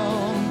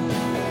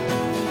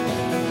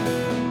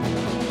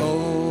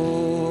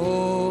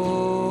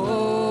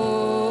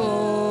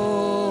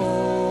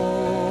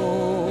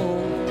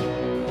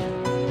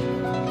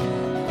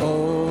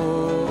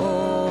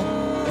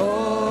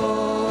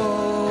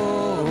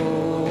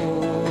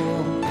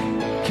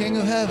 King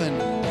of heaven,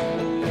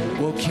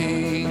 well,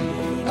 King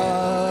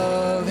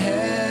of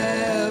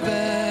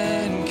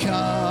heaven,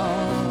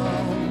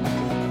 come.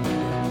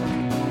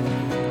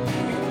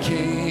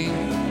 King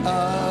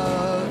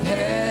of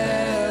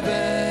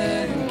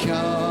heaven,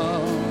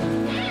 come.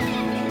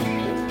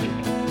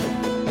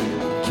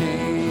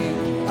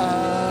 King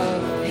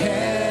of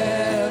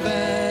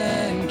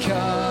heaven,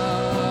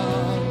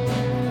 come.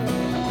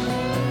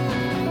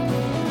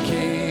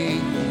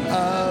 King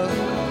of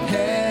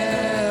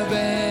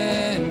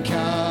heaven,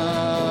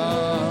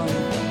 come.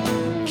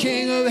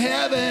 King of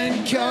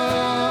heaven,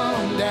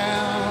 come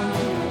down.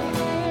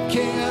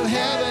 King of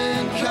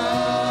heaven,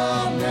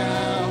 come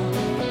down.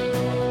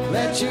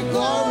 Let your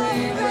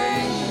glory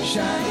reign,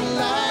 shining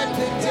like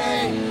the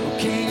day.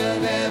 King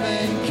of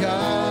heaven,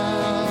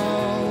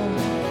 come.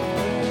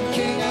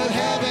 King of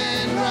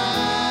heaven,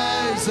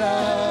 rise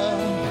up.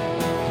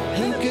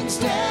 Who can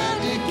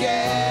stand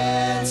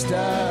against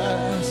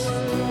us?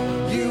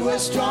 You are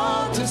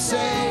strong to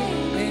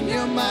save in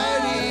your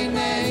mighty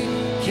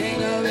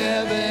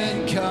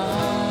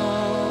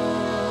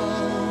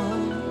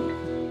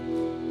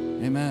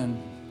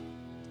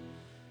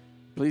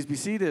Please be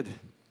seated.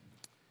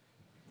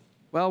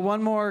 Well,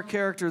 one more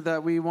character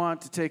that we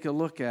want to take a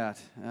look at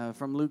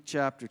from Luke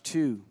chapter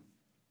 2.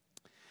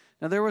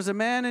 Now, there was a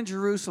man in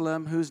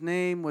Jerusalem whose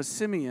name was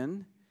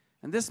Simeon,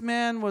 and this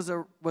man was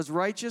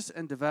righteous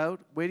and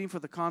devout, waiting for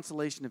the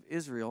consolation of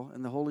Israel,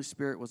 and the Holy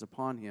Spirit was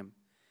upon him.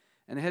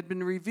 And it had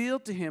been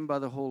revealed to him by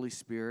the Holy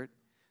Spirit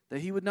that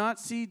he would not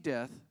see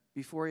death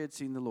before he had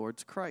seen the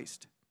Lord's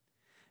Christ.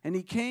 And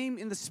he came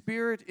in the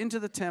Spirit into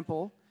the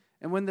temple,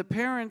 and when the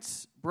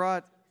parents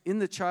brought in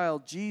the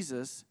child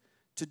Jesus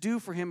to do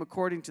for him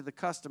according to the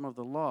custom of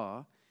the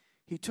law,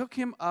 he took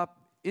him up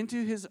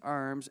into his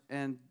arms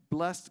and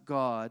blessed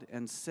God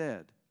and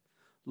said,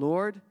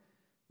 Lord,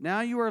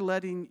 now you are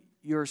letting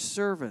your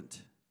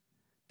servant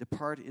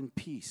depart in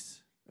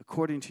peace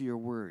according to your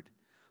word.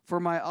 For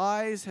my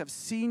eyes have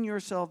seen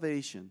your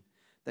salvation,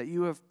 that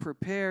you have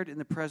prepared in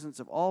the presence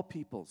of all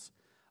peoples,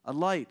 a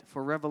light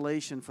for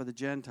revelation for the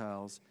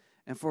Gentiles,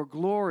 and for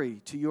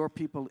glory to your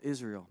people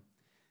Israel.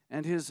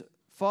 And his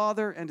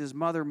father and his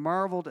mother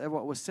marveled at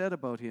what was said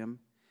about him.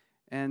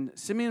 And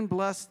Simeon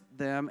blessed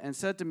them and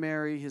said to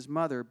Mary, his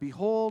mother,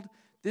 Behold,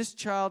 this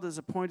child is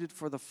appointed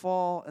for the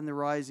fall and the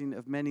rising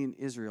of many in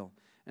Israel,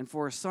 and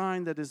for a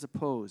sign that is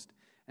opposed.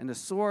 And a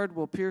sword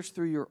will pierce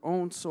through your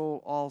own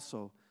soul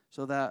also,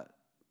 so that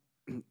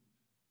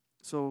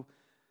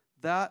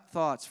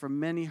thoughts from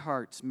many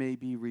hearts may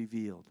be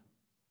revealed.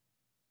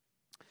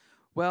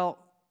 Well,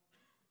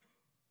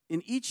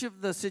 in each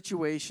of the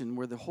situation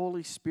where the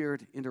Holy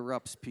Spirit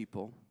interrupts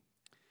people,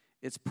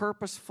 it's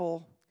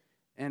purposeful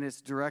and it's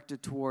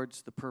directed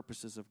towards the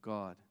purposes of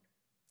God.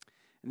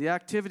 And the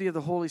activity of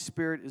the Holy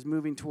Spirit is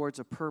moving towards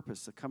a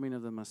purpose, the coming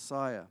of the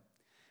Messiah.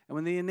 And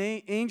when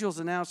the angels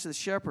announced to the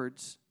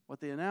shepherds,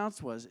 what they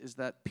announced is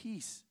that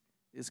peace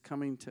is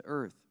coming to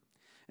earth.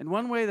 And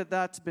one way that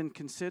that's been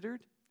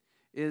considered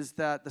is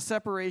that the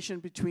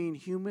separation between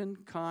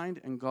humankind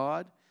and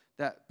God,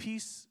 that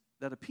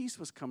a peace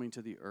was coming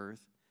to the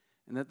earth,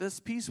 and that this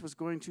peace was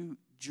going to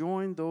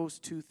join those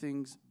two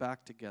things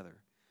back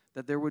together,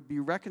 that there would be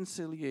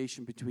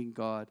reconciliation between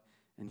God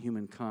and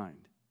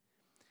humankind.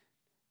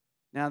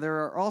 Now,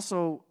 there are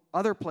also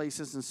other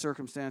places and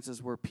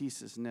circumstances where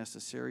peace is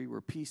necessary,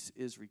 where peace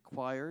is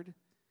required,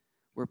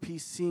 where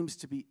peace seems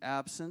to be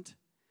absent.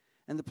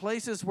 And the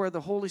places where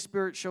the Holy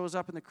Spirit shows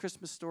up in the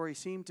Christmas story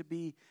seem to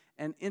be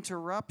an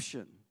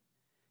interruption.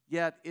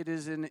 Yet it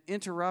is an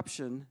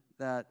interruption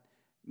that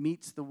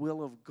meets the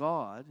will of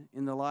God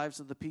in the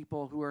lives of the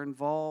people who are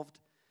involved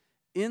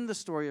in the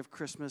story of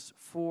Christmas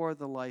for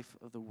the life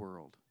of the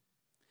world.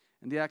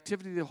 And the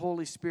activity of the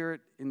Holy Spirit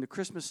in the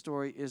Christmas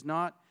story is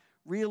not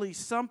really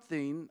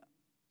something,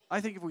 I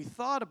think if we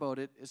thought about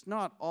it, it's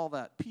not all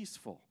that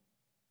peaceful.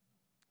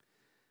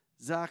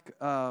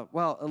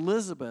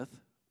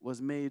 Elizabeth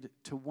was made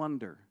to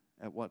wonder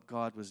at what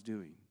God was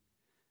doing.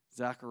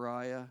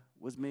 Zechariah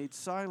was made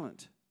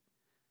silent.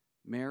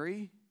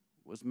 Mary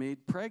was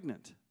made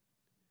pregnant.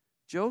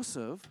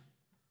 Joseph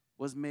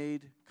was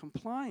made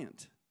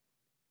compliant.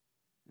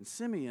 And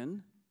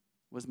Simeon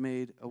was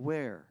made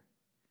aware.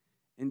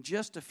 In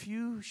just a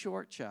few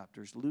short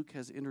chapters, Luke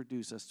has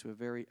introduced us to a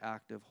very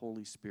active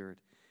Holy Spirit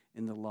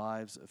in the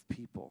lives of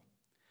people.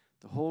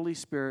 The Holy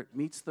Spirit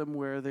meets them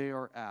where they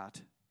are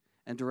at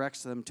and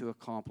directs them to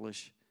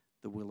accomplish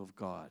the will of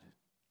God.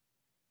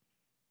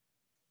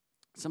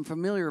 Some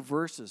familiar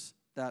verses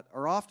that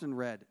are often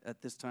read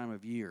at this time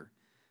of year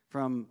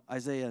from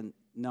Isaiah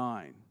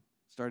 9,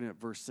 starting at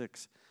verse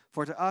 6.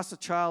 For to us a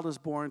child is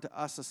born, to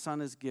us a son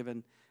is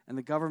given, and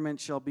the government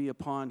shall be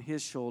upon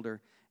his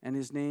shoulder, and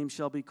his name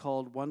shall be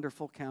called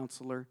Wonderful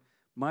Counselor,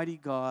 Mighty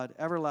God,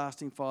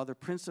 Everlasting Father,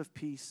 Prince of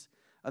Peace.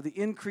 Of the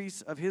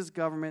increase of his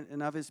government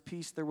and of his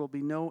peace there will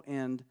be no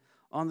end,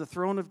 on the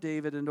throne of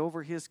David and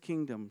over his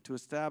kingdom, to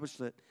establish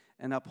it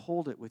and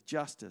uphold it with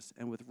justice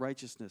and with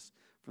righteousness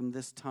from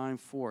this time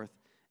forth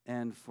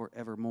and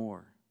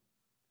forevermore.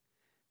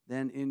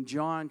 Then in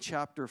John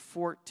chapter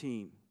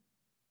 14,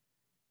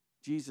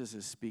 Jesus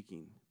is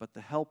speaking, but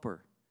the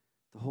Helper,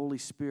 the Holy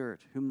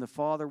Spirit, whom the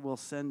Father will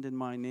send in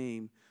my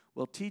name,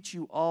 will teach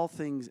you all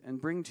things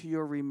and bring to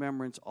your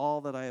remembrance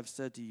all that I have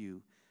said to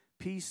you.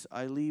 Peace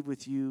I leave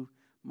with you,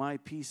 my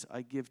peace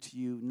I give to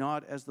you.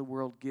 Not as the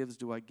world gives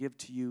do I give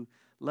to you.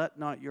 Let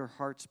not your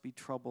hearts be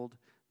troubled,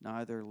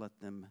 neither let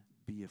them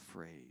be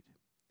afraid.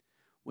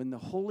 When the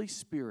Holy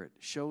Spirit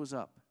shows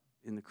up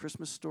in the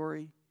Christmas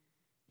story,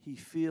 he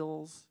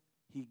fills,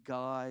 he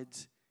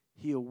guides,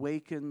 he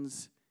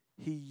awakens,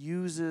 he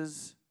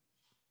uses.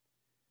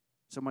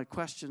 So my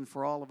question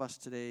for all of us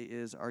today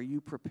is, are you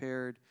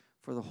prepared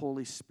for the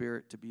Holy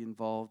Spirit to be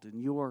involved in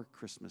your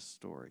Christmas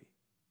story?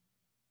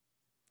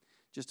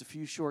 Just a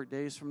few short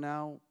days from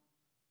now,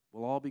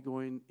 we'll all be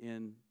going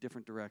in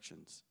different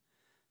directions.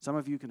 Some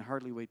of you can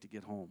hardly wait to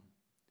get home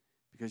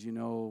because you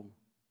know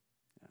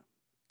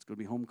it's going to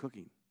be home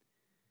cooking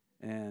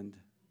and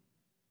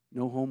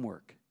no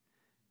homework,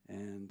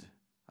 and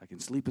I can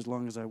sleep as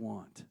long as I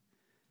want,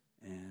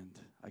 and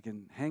I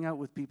can hang out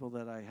with people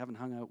that I haven't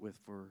hung out with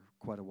for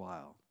quite a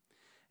while.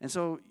 And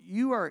so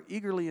you are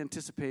eagerly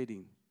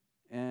anticipating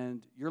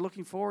and you're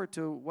looking forward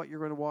to what you're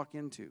going to walk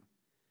into.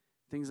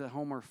 Things at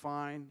home are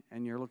fine,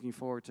 and you're looking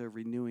forward to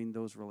renewing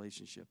those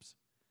relationships.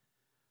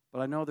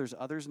 But I know there's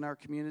others in our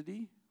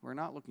community who are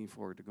not looking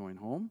forward to going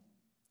home,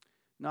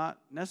 not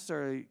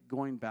necessarily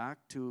going back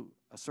to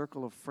a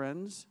circle of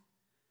friends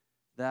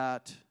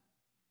that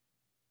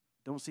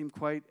don't seem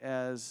quite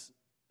as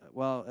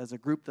well as a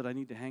group that I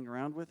need to hang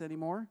around with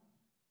anymore.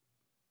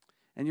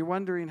 And you're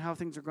wondering how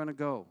things are going to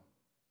go.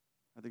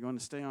 Are they going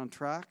to stay on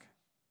track?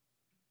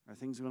 Are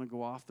things going to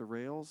go off the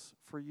rails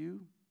for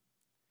you?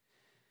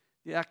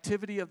 The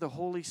activity of the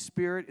Holy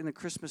Spirit in the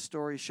Christmas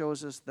story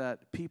shows us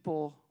that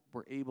people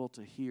were able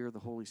to hear the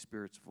Holy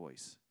Spirit's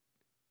voice.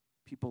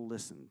 People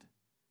listened.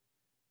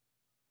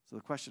 So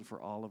the question for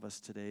all of us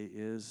today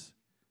is,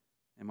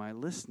 am I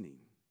listening?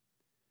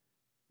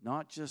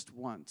 Not just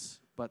once,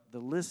 but the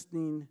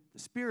listening, the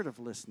spirit of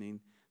listening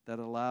that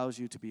allows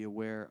you to be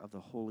aware of the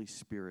Holy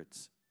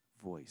Spirit's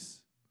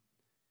voice.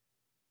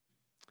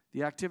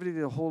 The activity of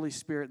the Holy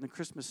Spirit in the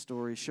Christmas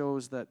story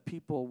shows that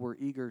people were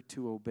eager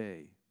to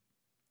obey.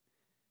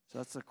 So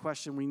that's the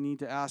question we need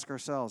to ask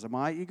ourselves. Am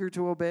I eager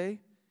to obey?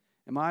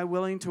 Am I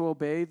willing to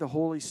obey the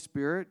Holy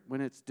Spirit when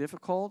it's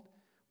difficult,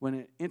 when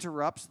it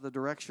interrupts the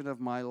direction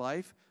of my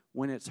life,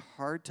 when it's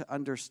hard to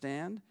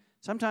understand?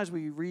 Sometimes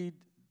we read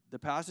the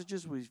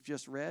passages we've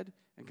just read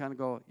and kind of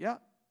go, yeah,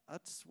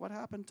 that's what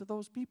happened to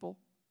those people.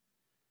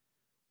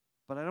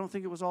 But I don't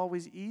think it was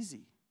always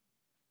easy.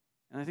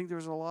 And I think there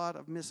was a lot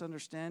of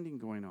misunderstanding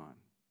going on.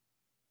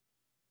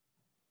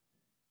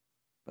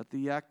 But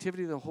the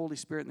activity of the Holy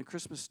Spirit in the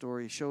Christmas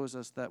story shows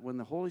us that when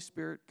the Holy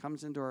Spirit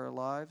comes into our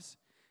lives,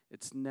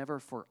 it's never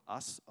for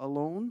us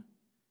alone.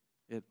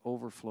 It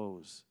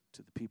overflows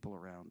to the people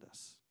around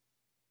us.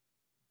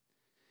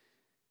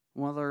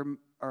 While there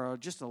are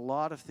just a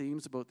lot of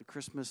themes about the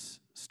Christmas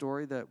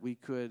story that we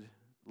could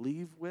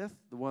leave with,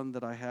 the one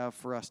that I have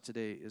for us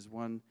today is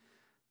one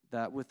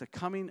that with the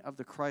coming of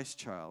the Christ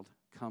child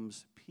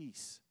comes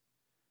peace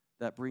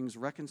that brings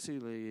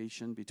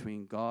reconciliation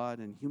between God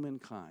and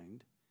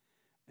humankind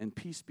and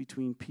peace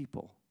between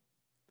people.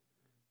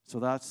 So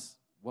that's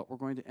what we're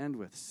going to end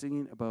with,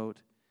 singing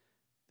about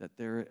that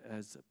there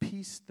is a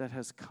peace that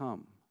has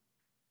come.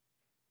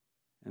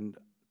 And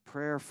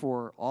prayer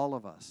for all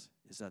of us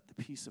is that the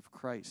peace of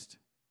Christ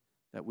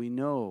that we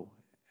know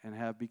and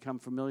have become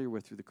familiar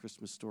with through the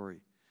Christmas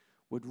story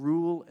would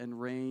rule and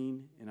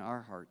reign in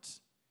our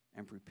hearts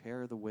and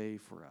prepare the way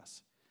for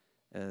us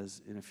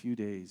as in a few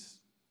days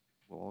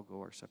we'll all go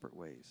our separate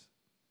ways.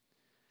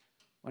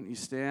 Why don't you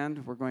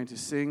stand? We're going to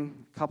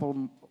sing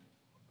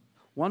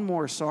one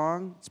more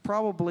song. It's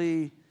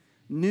probably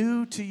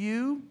new to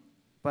you,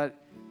 but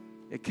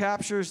it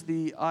captures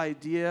the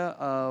idea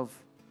of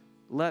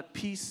let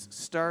peace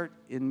start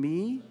in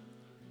me.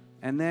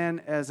 And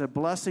then as a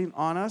blessing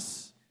on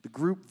us, the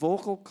group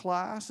vocal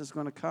class is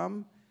going to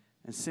come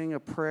and sing a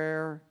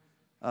prayer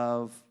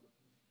of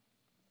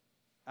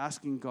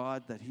asking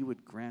God that he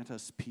would grant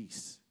us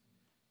peace.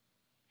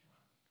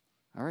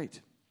 All right.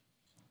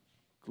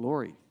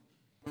 Glory.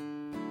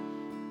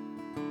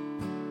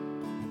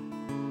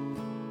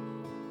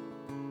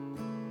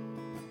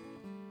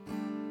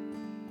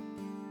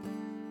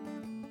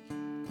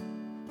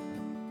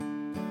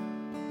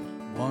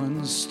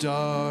 One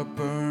star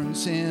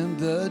burns in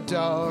the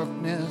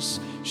darkness,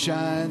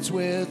 shines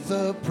with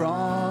the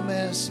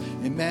promise,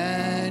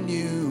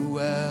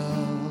 Emmanuel.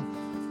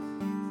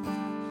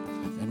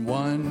 And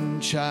one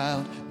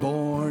child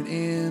born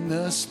in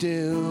the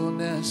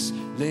stillness,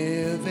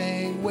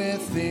 living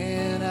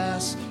within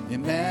us,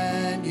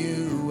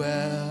 Emmanuel.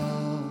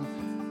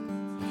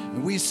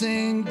 And we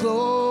sing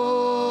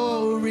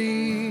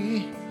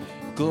glory,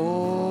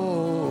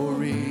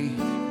 glory,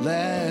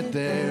 let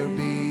there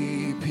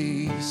be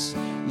peace,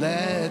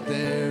 let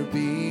there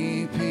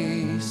be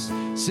peace,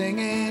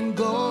 singing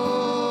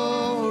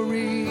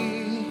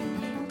glory,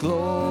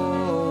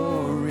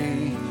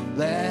 glory,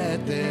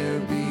 let there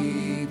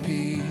be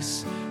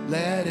peace,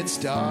 let it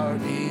start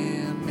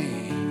in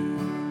me.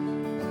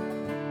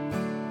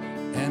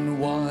 And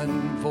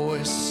one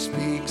voice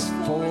speaks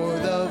for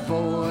the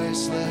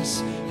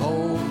voiceless,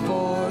 hope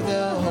for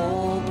the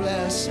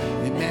hopeless,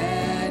 Emmanuel.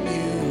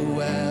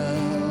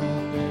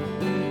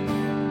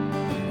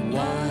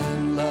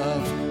 One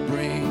love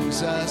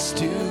brings us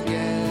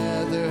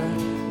together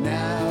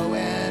now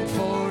and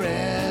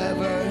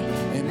forever,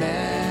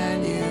 Emmanuel.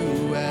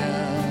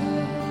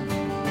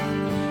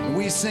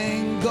 We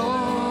sing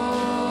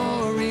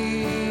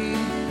glory,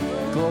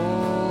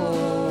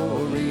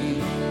 glory,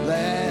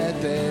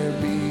 let there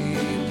be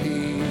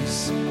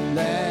peace,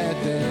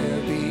 let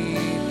there be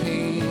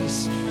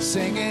peace,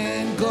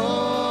 singing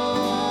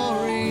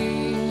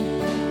glory,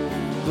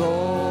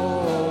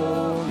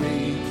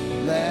 glory,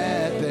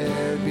 let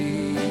there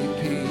be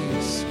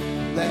peace,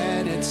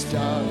 let it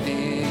start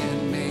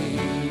in me.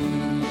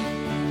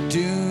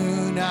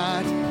 Do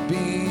not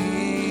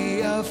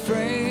be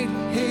afraid,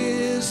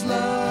 his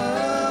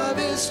love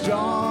is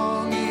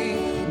strong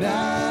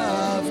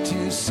enough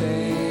to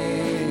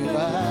save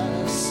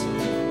us.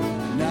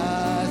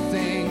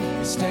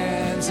 Nothing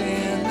stands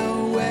in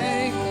the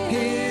way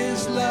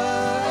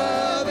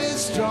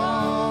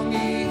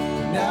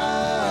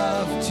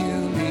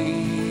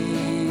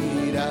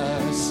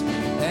us,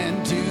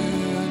 and do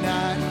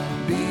not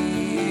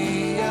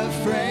be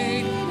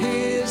afraid.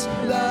 His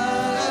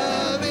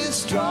love is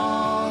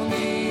strong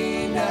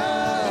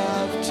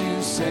enough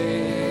to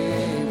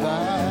save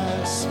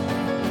us.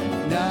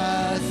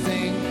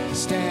 Nothing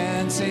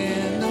stands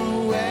in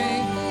the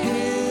way.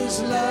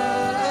 His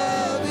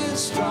love is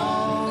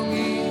strong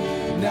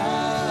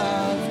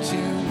enough to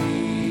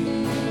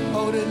lead.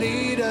 Oh, to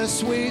lead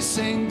us, we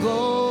sing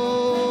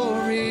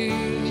glory,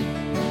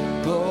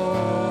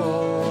 glory.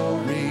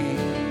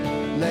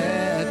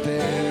 Let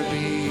there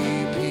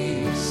be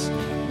peace.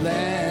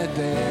 Let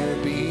there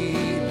be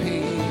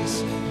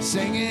peace.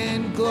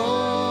 Singing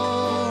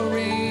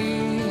glory,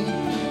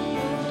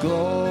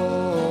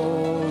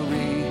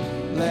 glory.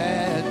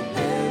 Let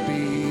there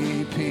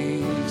be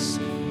peace.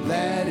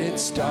 Let it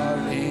start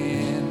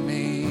in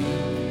me.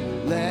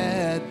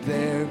 Let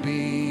there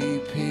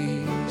be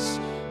peace.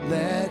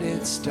 Let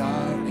it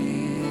start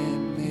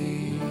in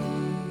me.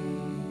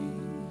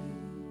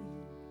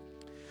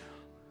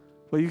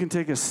 Well, you can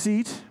take a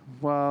seat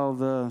while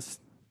the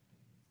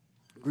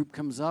group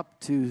comes up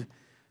to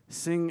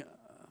sing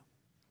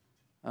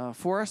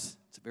for us.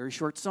 It's a very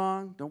short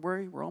song. Don't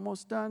worry, we're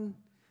almost done.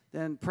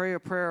 Then pray a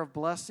prayer of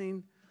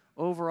blessing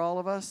over all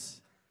of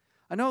us.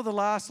 I know the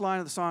last line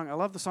of the song. I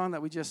love the song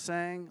that we just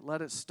sang,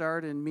 Let It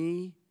Start in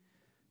Me.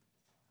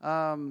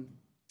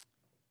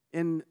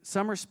 In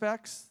some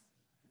respects,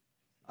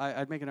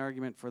 I'd make an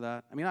argument for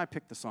that. I mean, I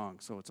picked the song,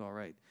 so it's all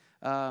right.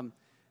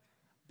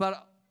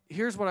 But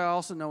here's what I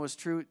also know is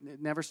true.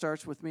 It never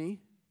starts with me.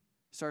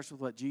 It starts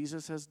with what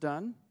Jesus has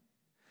done.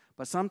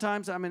 But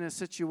sometimes I'm in a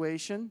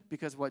situation,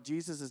 because what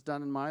Jesus has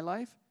done in my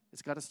life,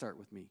 it's got to start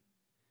with me.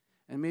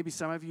 And maybe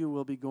some of you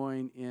will be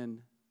going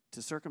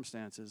into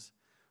circumstances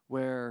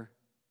where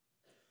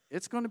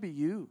it's going to be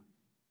you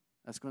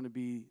that's going to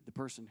be the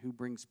person who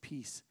brings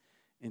peace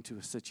into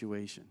a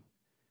situation.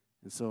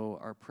 And so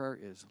our prayer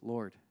is,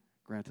 Lord,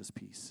 grant us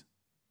peace.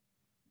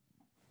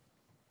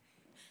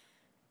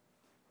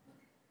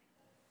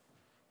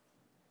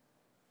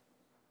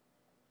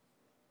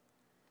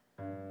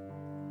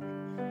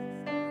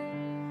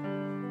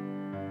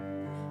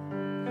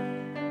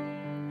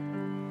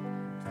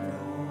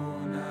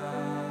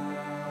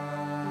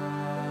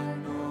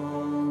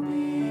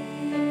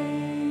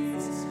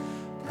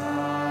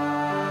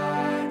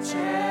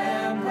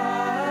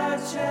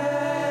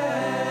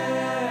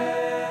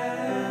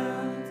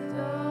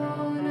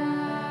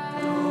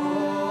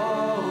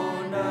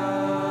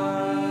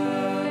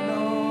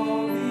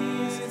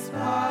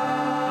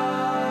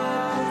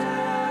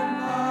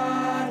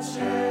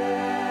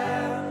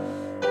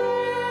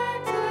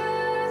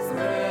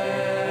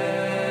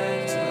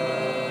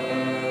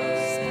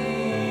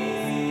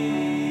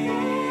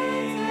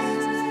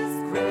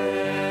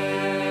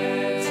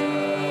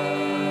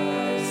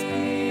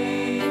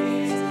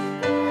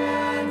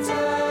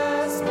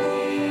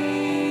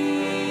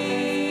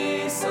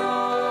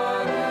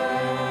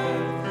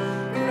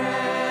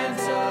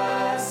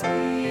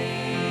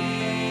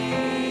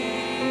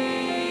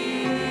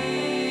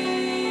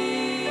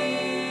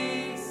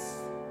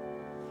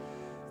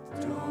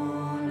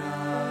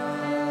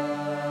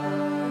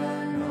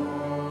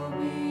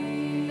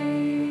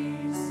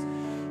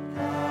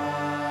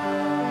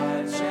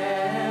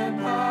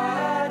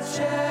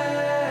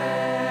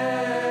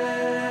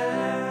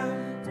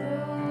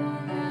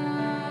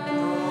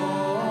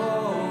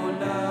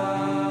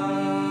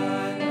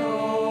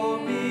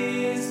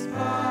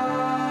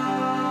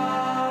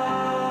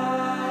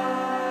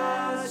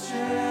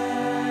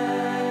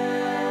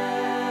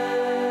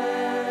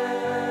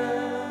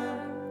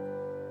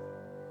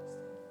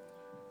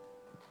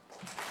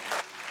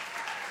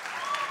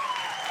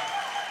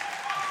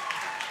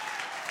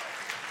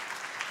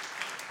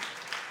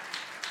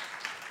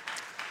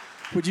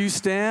 Would you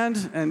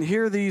stand and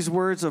hear these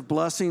words of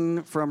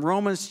blessing from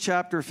Romans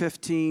chapter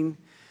 15?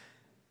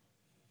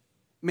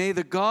 May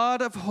the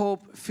God of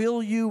hope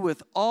fill you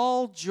with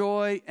all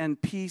joy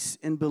and peace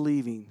in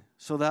believing,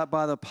 so that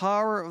by the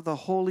power of the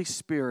Holy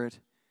Spirit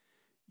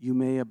you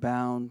may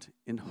abound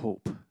in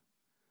hope.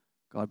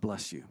 God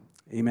bless you.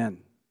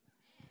 Amen.